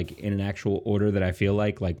 3s like in an actual order that I feel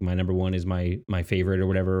like my number 1 is my favorite or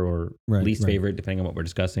whatever, or least favorite, depending on what we're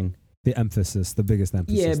discussing. The biggest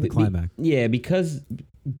emphasis, the climax. Because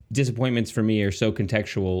disappointments for me are so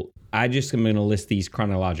contextual, I just am going to list these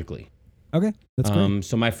chronologically. Okay, that's great.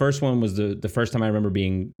 So my first one was the first time I remember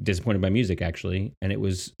being disappointed by music, actually, and it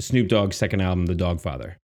was Snoop Dogg's second album, The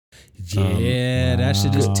Dogfather. Yeah, that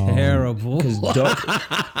shit is terrible.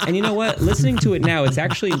 And you know what? Listening to it now,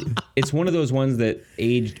 it's one of those ones that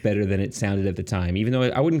aged better than it sounded at the time. Even though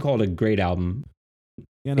I wouldn't call it a great album.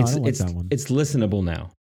 Yeah, no, I don't like that one. It's listenable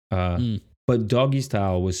now. But Doggy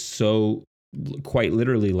Style was so quite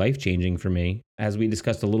literally life-changing for me, as we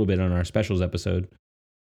discussed a little bit on our specials episode.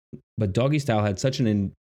 But Doggy Style had such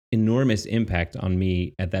an enormous impact on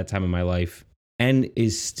me at that time of my life, and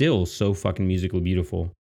is still so fucking musically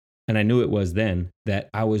beautiful. And I knew it was then, that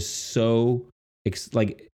I was so, it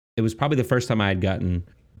was probably the first time I had gotten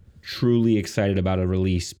truly excited about a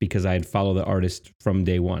release, because I had followed the artist from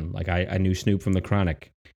day one. Like, I knew Snoop from The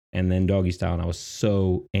Chronic and then Doggy Style, and I was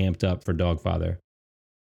so amped up for Dogfather.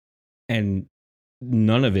 And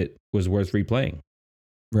none of it was worth replaying.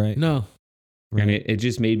 Right. No. Right. And it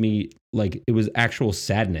just made me, it was actual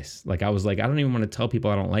sadness. Like, I was like, I don't even want to tell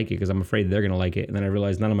people I don't like it, because I'm afraid they're going to like it. And then I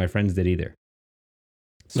realized none of my friends did either.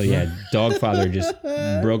 So yeah, Dogfather just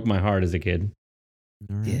broke my heart as a kid.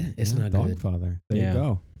 Right. Yeah, it's not Dogfather. There you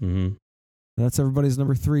go. Mm-hmm. That's everybody's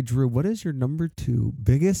number 3. Drew, what is your number 2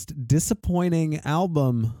 biggest disappointing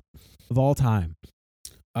album of all time?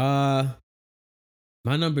 My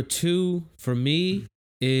number 2 for me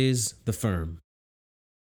is The Firm.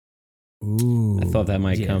 Ooh. I thought that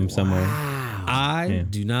might come somewhere. Wow. I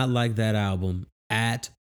do not like that album at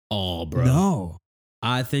all, bro. No.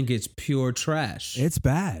 I think it's pure trash. It's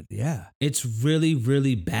bad. Yeah. It's really,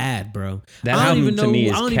 really bad, bro. That album to me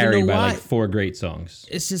is carried by like 4 great songs.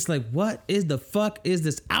 It's just like, what is the fuck is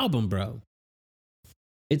this album, bro?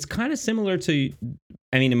 It's kind of similar to,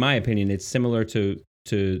 I mean, in my opinion, it's similar to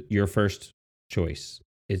your first choice.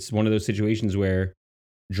 It's one of those situations where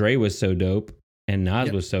Dre was so dope and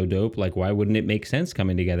Nas was so dope. Like, why wouldn't it make sense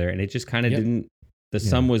coming together? And it just kind of didn't. The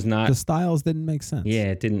sum was not. The styles didn't make sense. Yeah,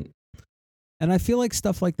 it didn't. And I feel like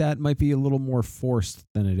stuff like that might be a little more forced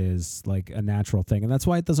than it is like a natural thing. And that's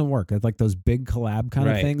why it doesn't work. It's like those big collab kind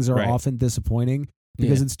of things are often disappointing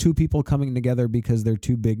because it's 2 people coming together because they're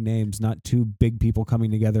 2 big names, not 2 big people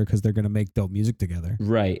coming together because they're going to make dope music together.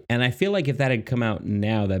 Right. And I feel like if that had come out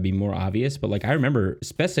now, that'd be more obvious. But like I remember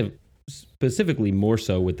specifically more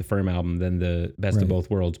so with the Firm album than the Best of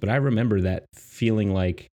Both Worlds. But I remember that feeling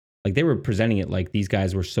like they were presenting it like these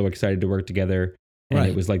guys were so excited to work together. And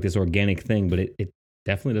it was like this organic thing, but it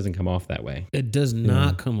definitely doesn't come off that way. It does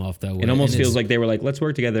not come off that way. It almost feels like they were like, let's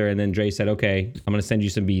work together. And then Dre said, okay, I'm going to send you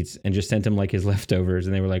some beats, and just sent him like his leftovers.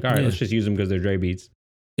 And they were like, all right, let's just use them because they're Dre beats.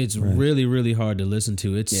 It's really, really hard to listen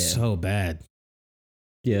to. It's so bad.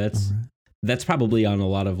 Yeah, that's probably on a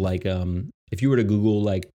lot of like, if you were to Google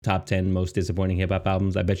like top 10 most disappointing hip hop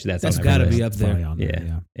albums, I bet you that's got to be list. up there.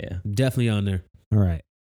 Yeah. Definitely on there. All right.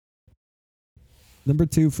 Number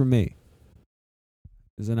 2 for me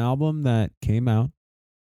is an album that came out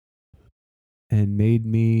and made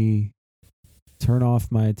me turn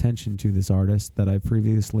off my attention to this artist that I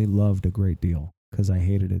previously loved a great deal because I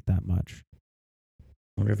hated it that much. I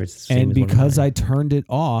wonder if it's the same and as because I turned it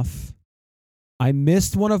off, I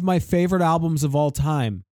missed one of my favorite albums of all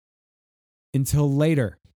time until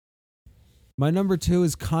later. My number 2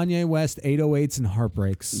 is Kanye West, 808s and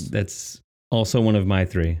Heartbreaks. That's also one of my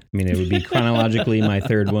 3. I mean, it would be chronologically my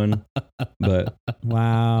 3rd one, but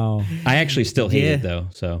wow, I actually still hate it though.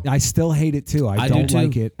 So I still hate it too. I don't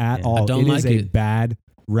like it at all. It is a bad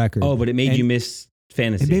record. Oh, but it made you miss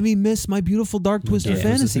Fantasy. It made me miss My Beautiful Dark Twisted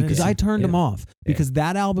Fantasy because I turned him off because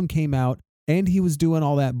that album came out and he was doing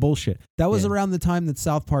all that bullshit. That was around the time that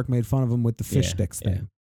South Park made fun of him with the fish sticks thing.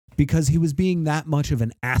 Because he was being that much of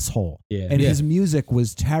an asshole. And his music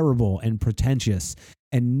was terrible and pretentious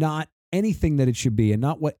and not anything that it should be and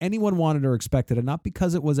not what anyone wanted or expected, and not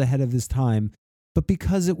because it was ahead of his time, but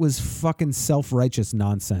because it was fucking self-righteous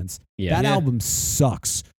nonsense. That album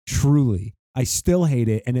sucks, truly. I still hate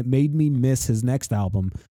it, and it made me miss his next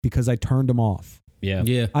album because I turned him off.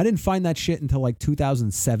 Yeah. I didn't find that shit until like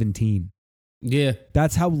 2017. Yeah.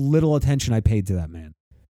 That's how little attention I paid to that man.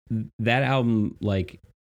 That album like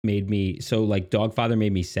made me, so like Dogfather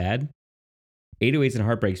made me sad. 808s and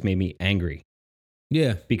Heartbreaks made me angry.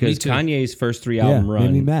 Yeah, because Kanye's first 3 album run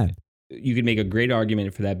made me mad. You could make a great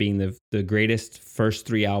argument for that being the greatest first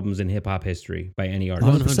 3 albums in hip hop history by any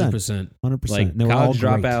artist. 100%. 100%. Like College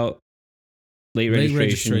Dropout, Late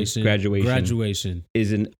Registration, Graduation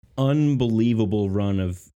is an unbelievable run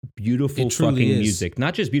of beautiful fucking music.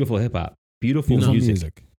 Not just beautiful hip hop, beautiful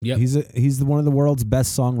music. Yep. He's one of the world's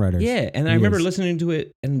best songwriters. Yeah, and I remember listening to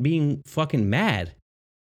it and being fucking mad.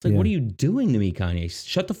 It's like, what are you doing to me, Kanye?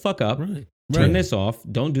 Shut the fuck up. Right. Turn this off.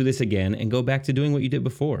 Don't do this again, and go back to doing what you did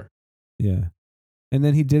before. Yeah, and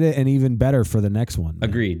then he did it, and even better for the next one. Man.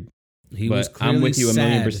 Agreed. I'm with you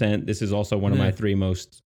 1,000,000%. This is also one of my 3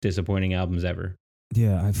 most disappointing albums ever.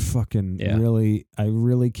 Yeah, I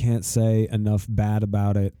really can't say enough bad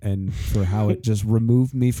about it, and for how it just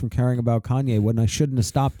removed me from caring about Kanye when I shouldn't have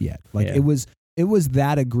stopped yet. Like it was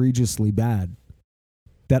that egregiously bad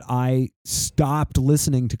that I stopped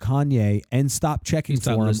listening to Kanye and stopped checking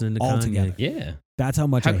for him altogether. Yeah. That's how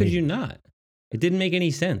much How could you not? It didn't make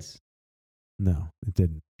any sense. No, it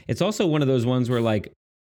didn't. It's also one of those ones where like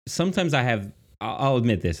sometimes I'll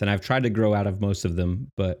admit this, and I've tried to grow out of most of them,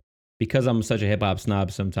 but because I'm such a hip hop snob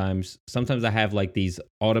sometimes I have like these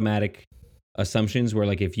automatic assumptions where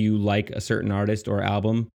like if you like a certain artist or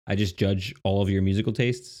album, I just judge all of your musical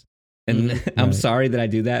tastes. And I'm sorry that I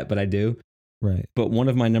do that, but I do. Right. But one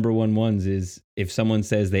of my number 1 ones is if someone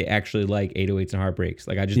says they actually like 808s and Heartbreaks.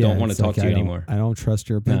 Like I just don't want to talk to you anymore. I don't trust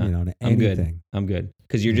your opinion on anything. I'm good.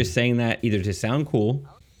 Because you're just saying that either to sound cool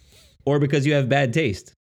or because you have bad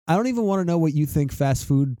taste. I don't even want to know what you think fast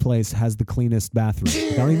food place has the cleanest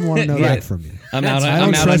bathroom. I don't even want to know that from you. I'm out I don't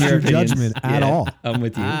on trust your judgment at all. I'm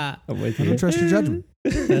with you. I don't trust your judgment.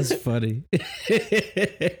 That's funny.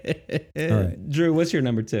 All right. Drew, what's your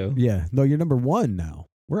number 2? Yeah. No, you're number 1 now.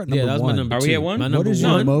 We're at number 1. That was my number 2. Are we at 1? My number what is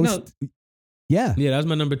 1? your most? No. Yeah. Yeah, that was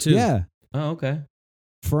my number 2. Yeah. Oh, okay.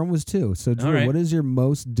 Firm was 2. So, Drew, right. what is your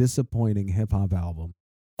most disappointing hip hop album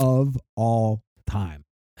of all time?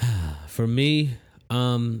 For me,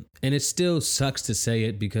 and it still sucks to say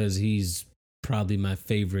it because he's probably my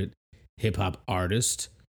favorite hip hop artist,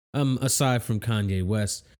 aside from Kanye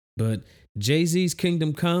West. But Jay-Z's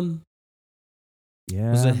Kingdom Come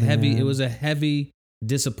was a heavy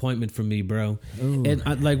disappointment for me, bro. Ooh.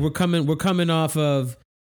 And we're coming off of,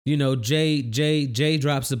 Jay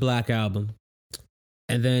drops the Black Album.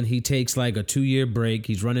 And then he takes like a 2-year break.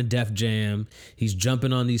 He's running Def Jam. He's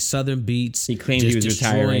jumping on these Southern beats. He claimed just he was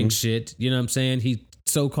destroying retiring. shit. You know what I'm saying? He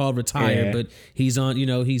so-called retired, but he's on,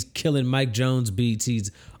 he's killing Mike Jones beats.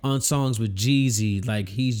 He's on songs with Jeezy. Like,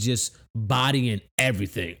 he's just bodying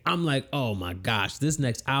everything. I'm like, oh my gosh, this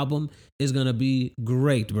next album is going to be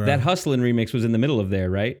great, bro. That Hustlin' remix was in the middle of there,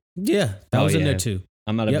 right? Yeah, that was in there too.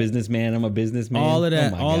 I'm not a businessman. I'm a businessman. All of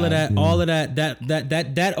that, all of that.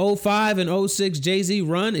 That 05 and 06 Jay-Z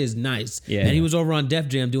run is nice. Yeah. And he was over on Def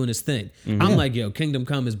Jam doing his thing. Mm-hmm. I'm like, yo, Kingdom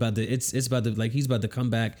Come is about to, it's about to, like, he's about to come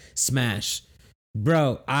back, smash.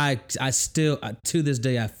 Bro, I still, to this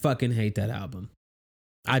day, I fucking hate that album.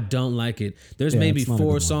 I don't like it. There's maybe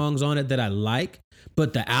 4 songs on it that I like,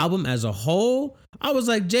 but the album as a whole, I was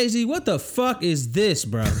like, Jay-Z, what the fuck is this,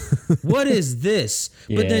 bro? What is this?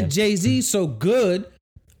 But then Jay-Z's so good,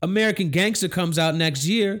 American Gangster comes out next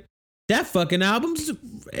year. That fucking album's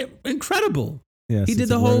incredible. Yeah, he did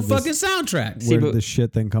the whole fucking soundtrack. Where did this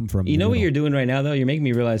shit thing come from? You know what you're doing right now, though? You're making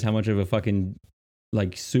me realize how much of a fucking,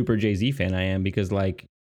 like, super Jay-Z fan I am, because, like,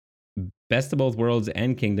 Best of Both Worlds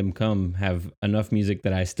and Kingdom Come have enough music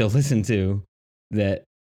that I still listen to that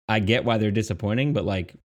I get why they're disappointing, but,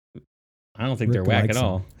 like, I don't think Rick they're whack at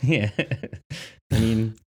all. Yeah. I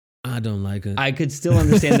mean, I don't like it. I could still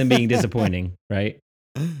understand them being disappointing, right?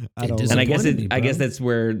 I don't And I guess disappointed me, I bro. guess that's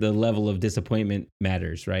where the level of disappointment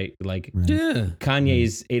matters, right? Like, Yeah.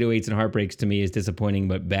 Kanye's 808s and Heartbreaks to me is disappointing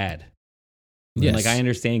but bad. Yes. Like, I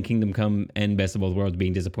understand Kingdom Come and Best of Both Worlds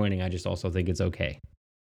being disappointing. I just also think it's okay.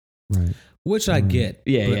 Right. Which I get.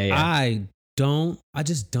 Yeah, but yeah. I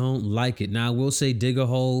just don't like it. Now, I will say Dig a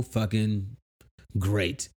Hole, fucking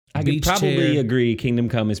great. I could probably agree Kingdom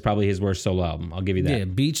Come is probably his worst solo album. I'll give you that. Yeah,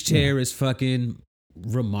 Beach Chair is fucking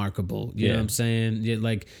remarkable. You know what I'm saying? Yeah,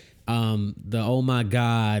 like the Oh My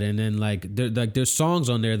God, and then there's songs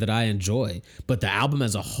on there that I enjoy, but the album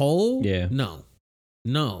as a whole,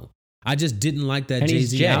 no. I just didn't like that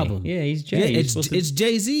Jay-Z album. Yeah, he's Jay. Yeah, it's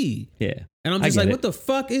Jay-Z. Yeah. And I'm just like, what the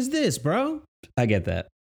fuck is this, bro? I get that.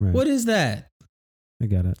 Right. What is that? I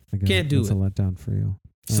get it. Can't do It's it. a letdown for you.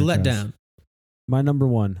 It's a letdown. My number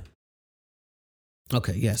 1.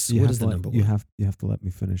 Okay, yes. What is the number 1? You have to let me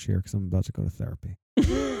finish here because I'm about to go to therapy.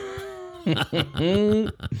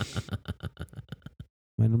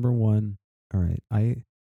 My number 1. All right.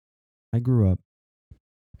 I grew up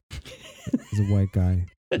as a white guy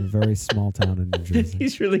in a very small town in New Jersey.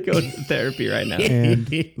 He's really going to therapy right now. And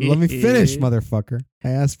let me finish, motherfucker. I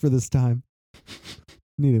asked for this time.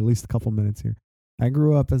 Need at least a couple minutes here. I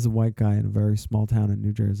grew up as a white guy in a very small town in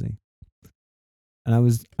New Jersey. And I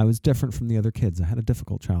was different from the other kids. I had a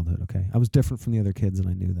difficult childhood, okay? I was different from the other kids and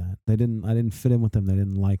I knew that. I didn't fit in with them. They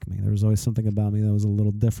didn't like me. There was always something about me that was a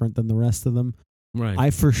little different than the rest of them. Right.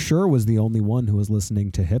 I for sure was the only one who was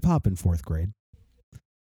listening to hip hop in 4th grade.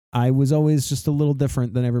 I was always just a little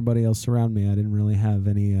different than everybody else around me. I didn't really have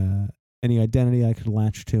any identity I could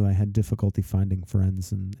latch to. I had difficulty finding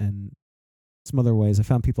friends and some other ways. I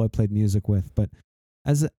found people I played music with, but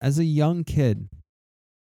as a young kid,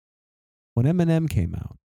 when Eminem came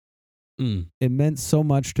out, it meant so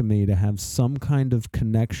much to me to have some kind of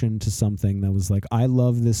connection to something that was like, I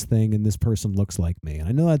love this thing and this person looks like me. And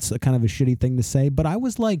I know that's a kind of a shitty thing to say, but I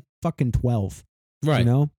was like fucking 12. Right. You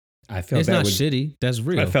know? I felt it's not shitty. That's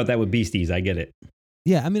real. I felt that with Beasties. I get it.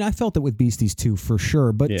 Yeah, I mean, I felt it with Beasties too, for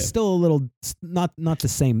sure, but still a little not the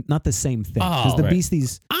same thing. Because the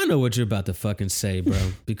Beasties, I know what you're about to fucking say, bro.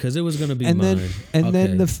 Because it was gonna be and mine.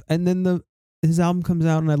 then his album comes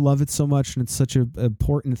out, and I love it so much, and it's such an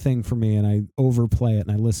important thing for me, and I overplay it,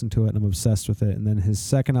 and I listen to it, and I'm obsessed with it. And then his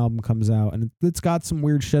second album comes out, and it's got some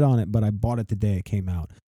weird shit on it, but I bought it the day it came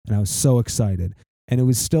out, and I was so excited. And it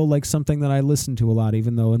was still like something that I listened to a lot,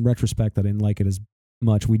 even though in retrospect I didn't like it as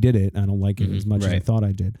much. We did it. I don't like it as much as I thought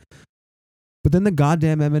I did. But then the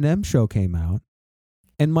goddamn Eminem show came out,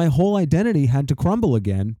 and my whole identity had to crumble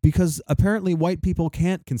again because apparently white people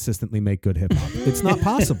can't consistently make good hip hop. It's not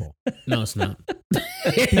possible. No, it's not.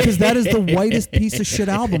 because that is the whitest piece of shit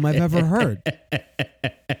album I've ever heard.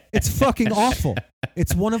 It's fucking awful.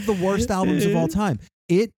 It's one of the worst albums of all time.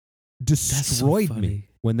 It destroyed me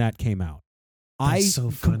when that came out. I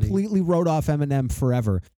completely wrote off Eminem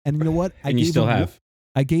forever. And you know what? And you still have.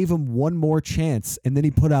 I gave him one more chance, and then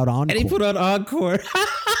he put out Encore. And he put out Encore.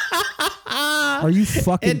 Are you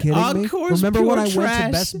fucking kidding Encore's me? Remember when I trash. went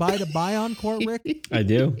to Best Buy to buy Encore, Rick? I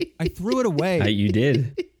do. I threw it away You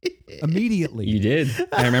did. immediately. You did.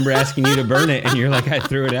 I remember asking you to burn it, and you're like, I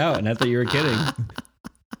threw it out, and I thought you were kidding.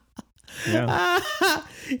 Yeah.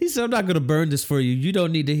 He said, I'm not going to burn this for you. You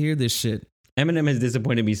don't need to hear this shit. Eminem has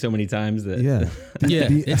disappointed me so many times that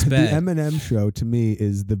It's bad. The Eminem show to me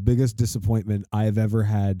is the biggest disappointment I've ever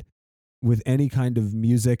had with any kind of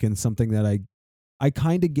music, and something that I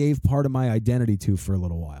kind of gave part of my identity to for a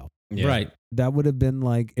little while. Yeah. Right. That would have been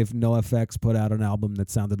like if NoFX put out an album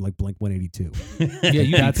that sounded like Blink-182. Yeah,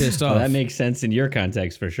 you'd be pissed off. Well, that makes sense in your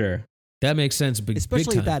context for sure. That makes sense,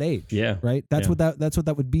 Especially big at that age. Yeah. Right? That's what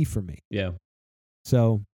that would be for me. Yeah.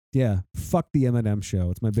 So yeah, fuck the Eminem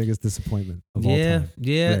show. It's my biggest disappointment of all time.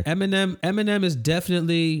 Yeah. Rick. Eminem is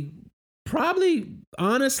definitely probably,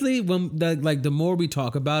 honestly, when the more we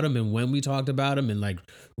talk about him and when we talked about him and like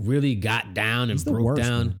really got down and He's the broke worst,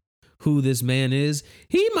 down man. who this man is,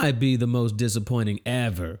 he might be the most disappointing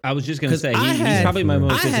ever. I was just gonna say I he's had- probably my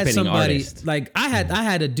most I had disappointing somebody artist. like I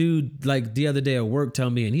had a dude like the other day at work tell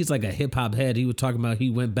me, and he's like a hip hop head. He was talking about he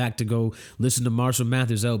went back to go listen to Marshall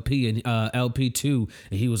Mathers LP and LP2,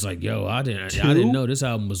 and he was like, "Yo, I didn't know this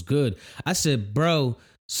album was good." I said, "Bro,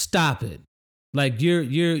 stop it! Like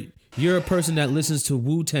you're a person that listens to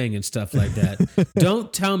Wu-Tang and stuff like that.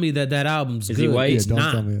 Don't tell me that album's Is good. he white? It's Yeah, don't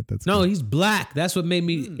not. tell me that's No, good. he's black. That's what made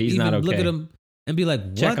me He's even not okay. look at him and be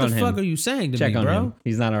like, Check "What on the him. fuck are you saying to Check me, on bro?" him.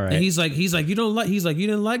 He's not all right. And he's like, you don't like. He's like, you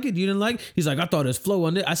didn't like it. You didn't like it. He's like, I thought his flow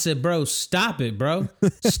on it. I said, bro, stop it, bro,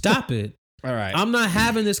 stop it. all right. I'm not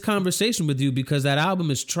having this conversation with you because that album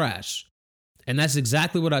is trash. And that's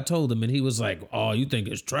exactly what I told him. And he was like, "Oh, you think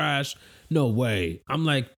it's trash? No way." I'm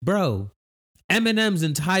like, bro, Eminem's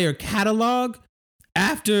entire catalog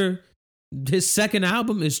after his second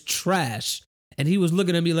album is trash. And he was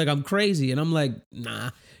looking at me like I'm crazy. And I'm like,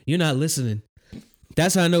 nah, you're not listening.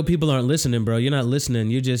 That's how I know people aren't listening, bro. You're not listening.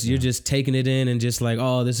 You're just taking it in and just like,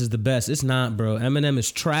 oh, this is the best. It's not, bro. Eminem is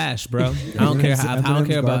trash, bro. I don't care. I don't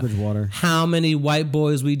care about garbage water. how many white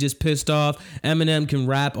boys we just pissed off. Eminem can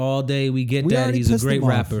rap all day. We get We that. already He's a pissed great him off.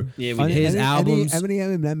 rapper. Yeah, we did. His albums.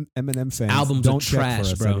 Eminem fans Albums are don't check trash,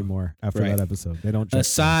 for us bro. anymore after Right. that episode. They don't check.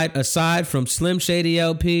 Aside from Slim Shady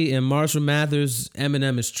LP and Marshall Mathers,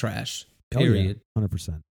 Eminem is trash. Period.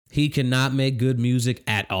 100%. He cannot make good music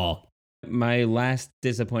at all. My last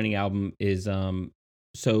disappointing album is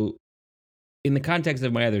so in the context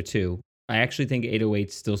of my other two, I actually think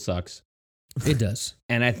 808 still sucks. It does.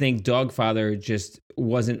 And I think Dogfather just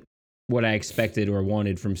wasn't what I expected or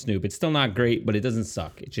wanted from Snoop. It's still not great, but it doesn't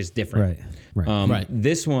suck. It's just different. Right. Right.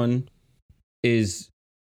 This one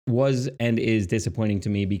was and is disappointing to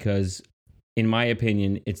me because, in my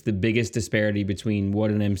opinion, it's the biggest disparity between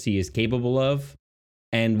what an MC is capable of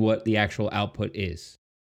and what the actual output is.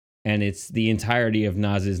 And it's the entirety of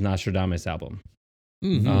Nas's Nostradamus album.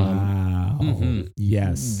 Mhm. Wow. Mhm.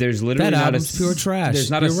 Yes. There's literally That not album's pure trash.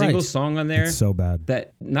 There's not a You're single right. song on there It's so bad.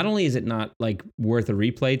 that not only is it not like worth a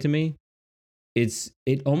replay to me,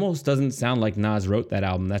 it almost doesn't sound like Nas wrote that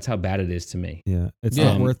album. That's how bad it is to me. Yeah. It's Yeah.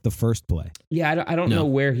 not worth the first play. Yeah, I don't No. know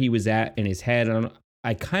where he was at in his head.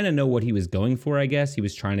 I kind of know what he was going for. I guess he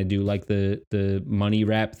was trying to do like the money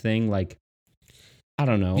rap thing. Like, I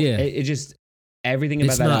don't know. Yeah. It just everything about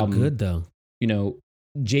It's that not album. good though. You know,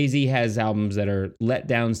 Jay-Z has albums that are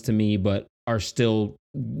letdowns to me, but are still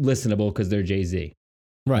listenable because they're Jay-Z.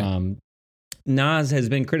 Right. Nas has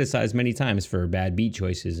been criticized many times for bad beat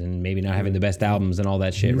choices and maybe not having the best albums and all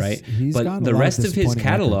that shit, right? He's got But a the lot rest of his disappointing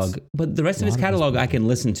catalog, records. I can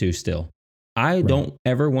listen to still. I don't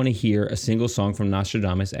ever want to hear a single song from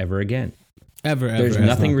Nostradamus ever again. Ever. There's ever.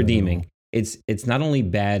 nothing not good at redeeming. It's not only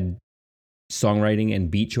bad songwriting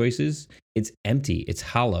and beat choices, it's empty. It's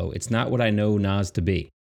hollow. It's not what I know Nas to be.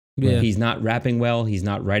 Yeah. He's not rapping well. He's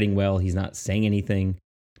not writing well. He's not saying anything.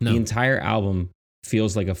 No. The entire album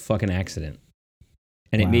feels like a fucking accident.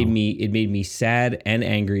 And Wow. it made me sad and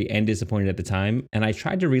angry and disappointed at the time. And I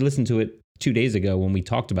tried to re-listen to it 2 days ago when we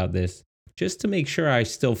talked about this, just to make sure I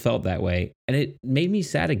still felt that way. And it made me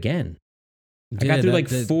sad again. I got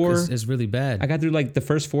through four. It's really bad. I got through like the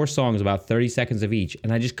first 4 songs, about 30 seconds of each,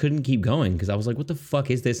 and I just couldn't keep going because I was like, "What the fuck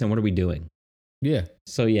is this? And what are we doing?" Yeah.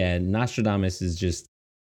 So yeah, Nostradamus is just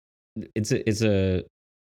it's a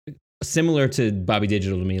similar to Bobby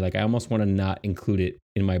Digital to me. Like I almost want to not include it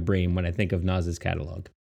in my brain when I think of Nas's catalog.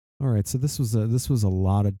 All right, so this was a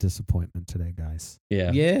lot of disappointment today, guys.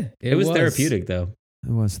 Yeah. Yeah. It was therapeutic, though.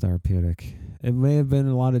 It was therapeutic. It may have been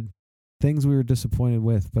a lot of things we were disappointed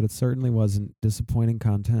with, but it certainly wasn't disappointing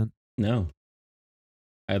content. No.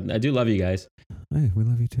 I do love you guys. Hey, we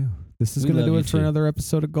love you too. This is going to do it for another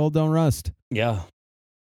episode of Gold Don't Rust. Yeah.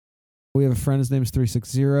 We have a friend, his name's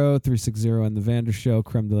 360 and the Vander Show.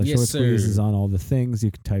 Creme de la Short Squeeze is on all the things.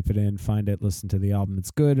 You can type it in, find it, listen to the album.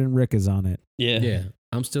 It's good, and Rick is on it. Yeah. Yeah.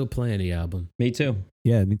 I'm still playing the album. Me too.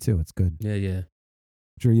 Yeah, me too. It's good. Yeah.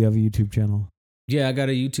 Drew, you have a YouTube channel? Yeah, I got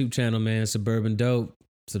a YouTube channel, man. Suburban Dope.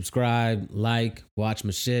 Subscribe, like, watch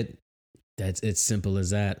my shit. It's simple as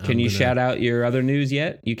that. Can you shout out your other news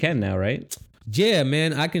yet? You can now, right? Yeah,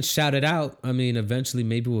 man, I can shout it out. I mean, eventually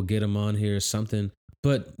maybe we'll get him on here or something.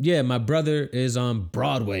 But yeah, my brother is on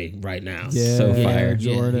Broadway right now. Yeah, so fire.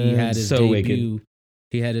 Jordan. He had his so debut. wicked.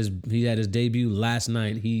 He had his debut last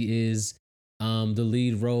night. He is the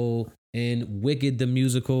lead role in Wicked the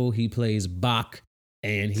musical. He plays Bach,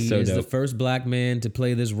 and he is the first black man to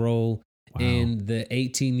play this role in the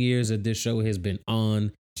 18 years that this show has been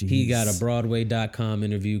on. Jeez. He got a Broadway.com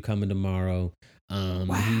interview coming tomorrow.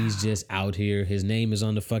 He's just out here. His name is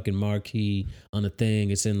on the fucking marquee on the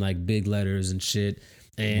thing. It's in like big letters and shit.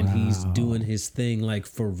 And he's doing his thing like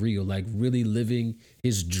for real, like really living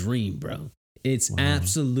his dream, bro. It's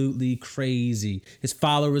absolutely crazy. His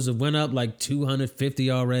followers have went up like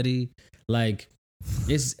 250 already. Like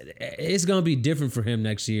it's gonna be different for him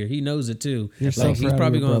next year. He knows it too. You're like so he's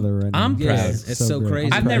probably going. Right I'm proud. It's so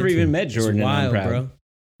crazy. I've never even met Jordan. It's wild, and I'm proud. bro.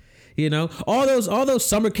 You know, all those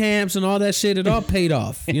summer camps and all that shit, it all paid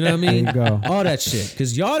off. You know what I mean? There you go. All that shit.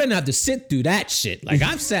 Because y'all didn't have to sit through that shit. Like,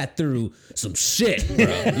 I've sat through some shit,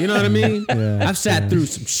 bro. You know what I mean? Yeah, I've sat through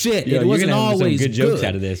some shit. Yo, it wasn't always some good jokes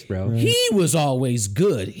out of this, bro. Right. He was always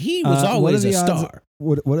good. He was always a star.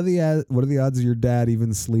 What are the odds your dad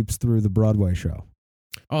even sleeps through the Broadway show?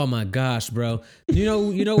 Oh my gosh, bro. You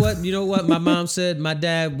know what? My mom said my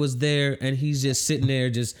dad was there and he's just sitting there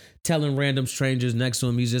just telling random strangers next to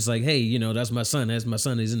him. He's just like, hey, you know, that's my son. He's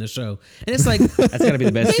in the show. And it's like, that's gotta be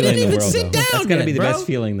the best feeling in the world, though. That's gotta be the bro. best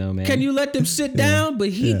feeling though, man. Can you let them sit down? But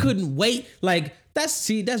he couldn't wait. Like that's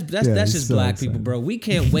just so black excited. people, bro. We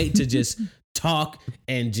can't wait to just talk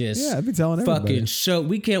and just I'd be telling fucking everybody. show.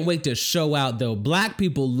 We can't wait to show out though. Black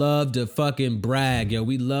people love to fucking brag, yo.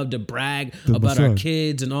 We love to brag about our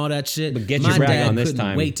kids and all that shit. But get my your brag dad on this couldn't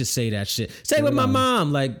time. wait to say that shit. Say with my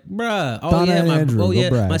mom, like, bruh. Donna and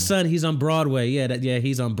Andrew, my son, he's on Broadway. Yeah,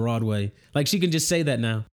 he's on Broadway. Like she can just say that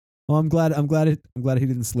now. Well, I'm glad he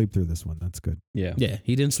didn't sleep through this one. That's good. Yeah. Yeah,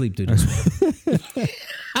 he didn't sleep through this one.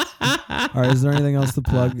 All right, is there anything else to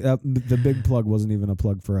plug? The big plug wasn't even a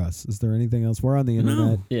plug for us. Is there anything else? We're on the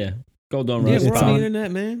internet. Yeah. Gold Don't Yeah, Rust. we're It's on the on-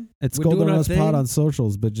 internet, man. It's We're Gold doing Don't our Rust thing. Pod on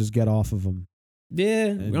socials, but just get off of them. Yeah,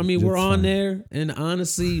 I mean, we're It's on fine. there, and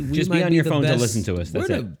honestly, we Just might be on be your the phone to best- listen to us. That's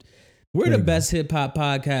we're it. We're There the you go. best hip hop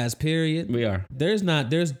podcast. Period. We are. There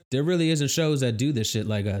really isn't shows that do this shit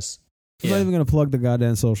like us. I'm not even gonna plug the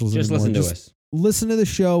goddamn socials Just anymore. listen to us. Listen to the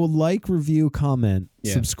show, like, review, comment,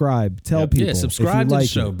 Yeah. subscribe, tell Yep. people. Yeah, if subscribe you to the like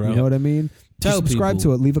show, it. bro. You know what I mean? Tell Just subscribe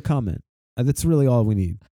people. to it. Leave a comment. That's really all we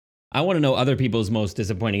need. I want to know other people's most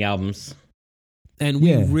disappointing albums. And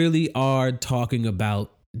we Yeah. really are talking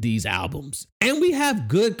about these albums. And we have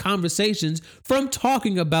good conversations from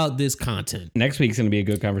talking about this content. Next week's going to be a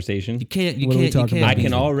good conversation. You can't What are we talking about? I beat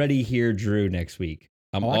can it. already hear Drew next week.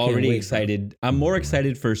 I'm Oh, I can't already wait, excited. I'm more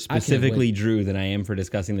excited for specifically Drew than I am for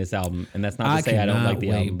discussing this album. And that's not to say I don't like the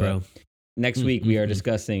cannot album, wait, bro. Next week we are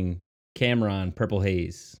discussing Cameron, Purple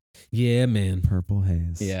Haze. Yeah, man. Purple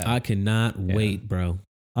Haze. Yeah. I cannot wait, bro.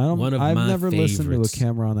 I've my never listened to favorites. a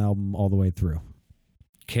Cameron album all the way through.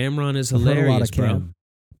 Cameron is I've heard hilarious, a lot of bro. Cam.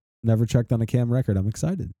 Never checked on a Cam record. I'm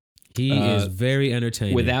excited. He is very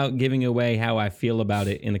entertaining. Without giving away how I feel about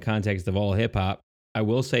it in the context of all hip hop, I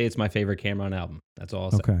will say it's my favorite Cameron album. That's all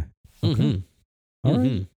I'll say. Okay. Mhm. All right.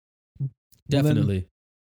 Mhm. Well, Definitely.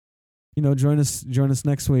 then, join us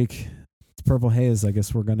next week. It's Purple Haze. I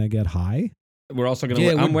guess we're gonna get high. We're also going to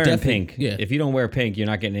Yeah, I'm we're wearing definitely- pink. yeah. If you don't wear pink, you're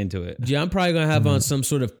not getting into it. Yeah, I'm probably gonna have on some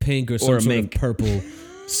sort of pink or some a sort mink. of purple,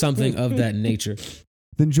 something of that nature.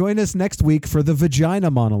 Then join us next week for the vagina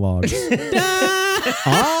monologues.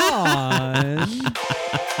 on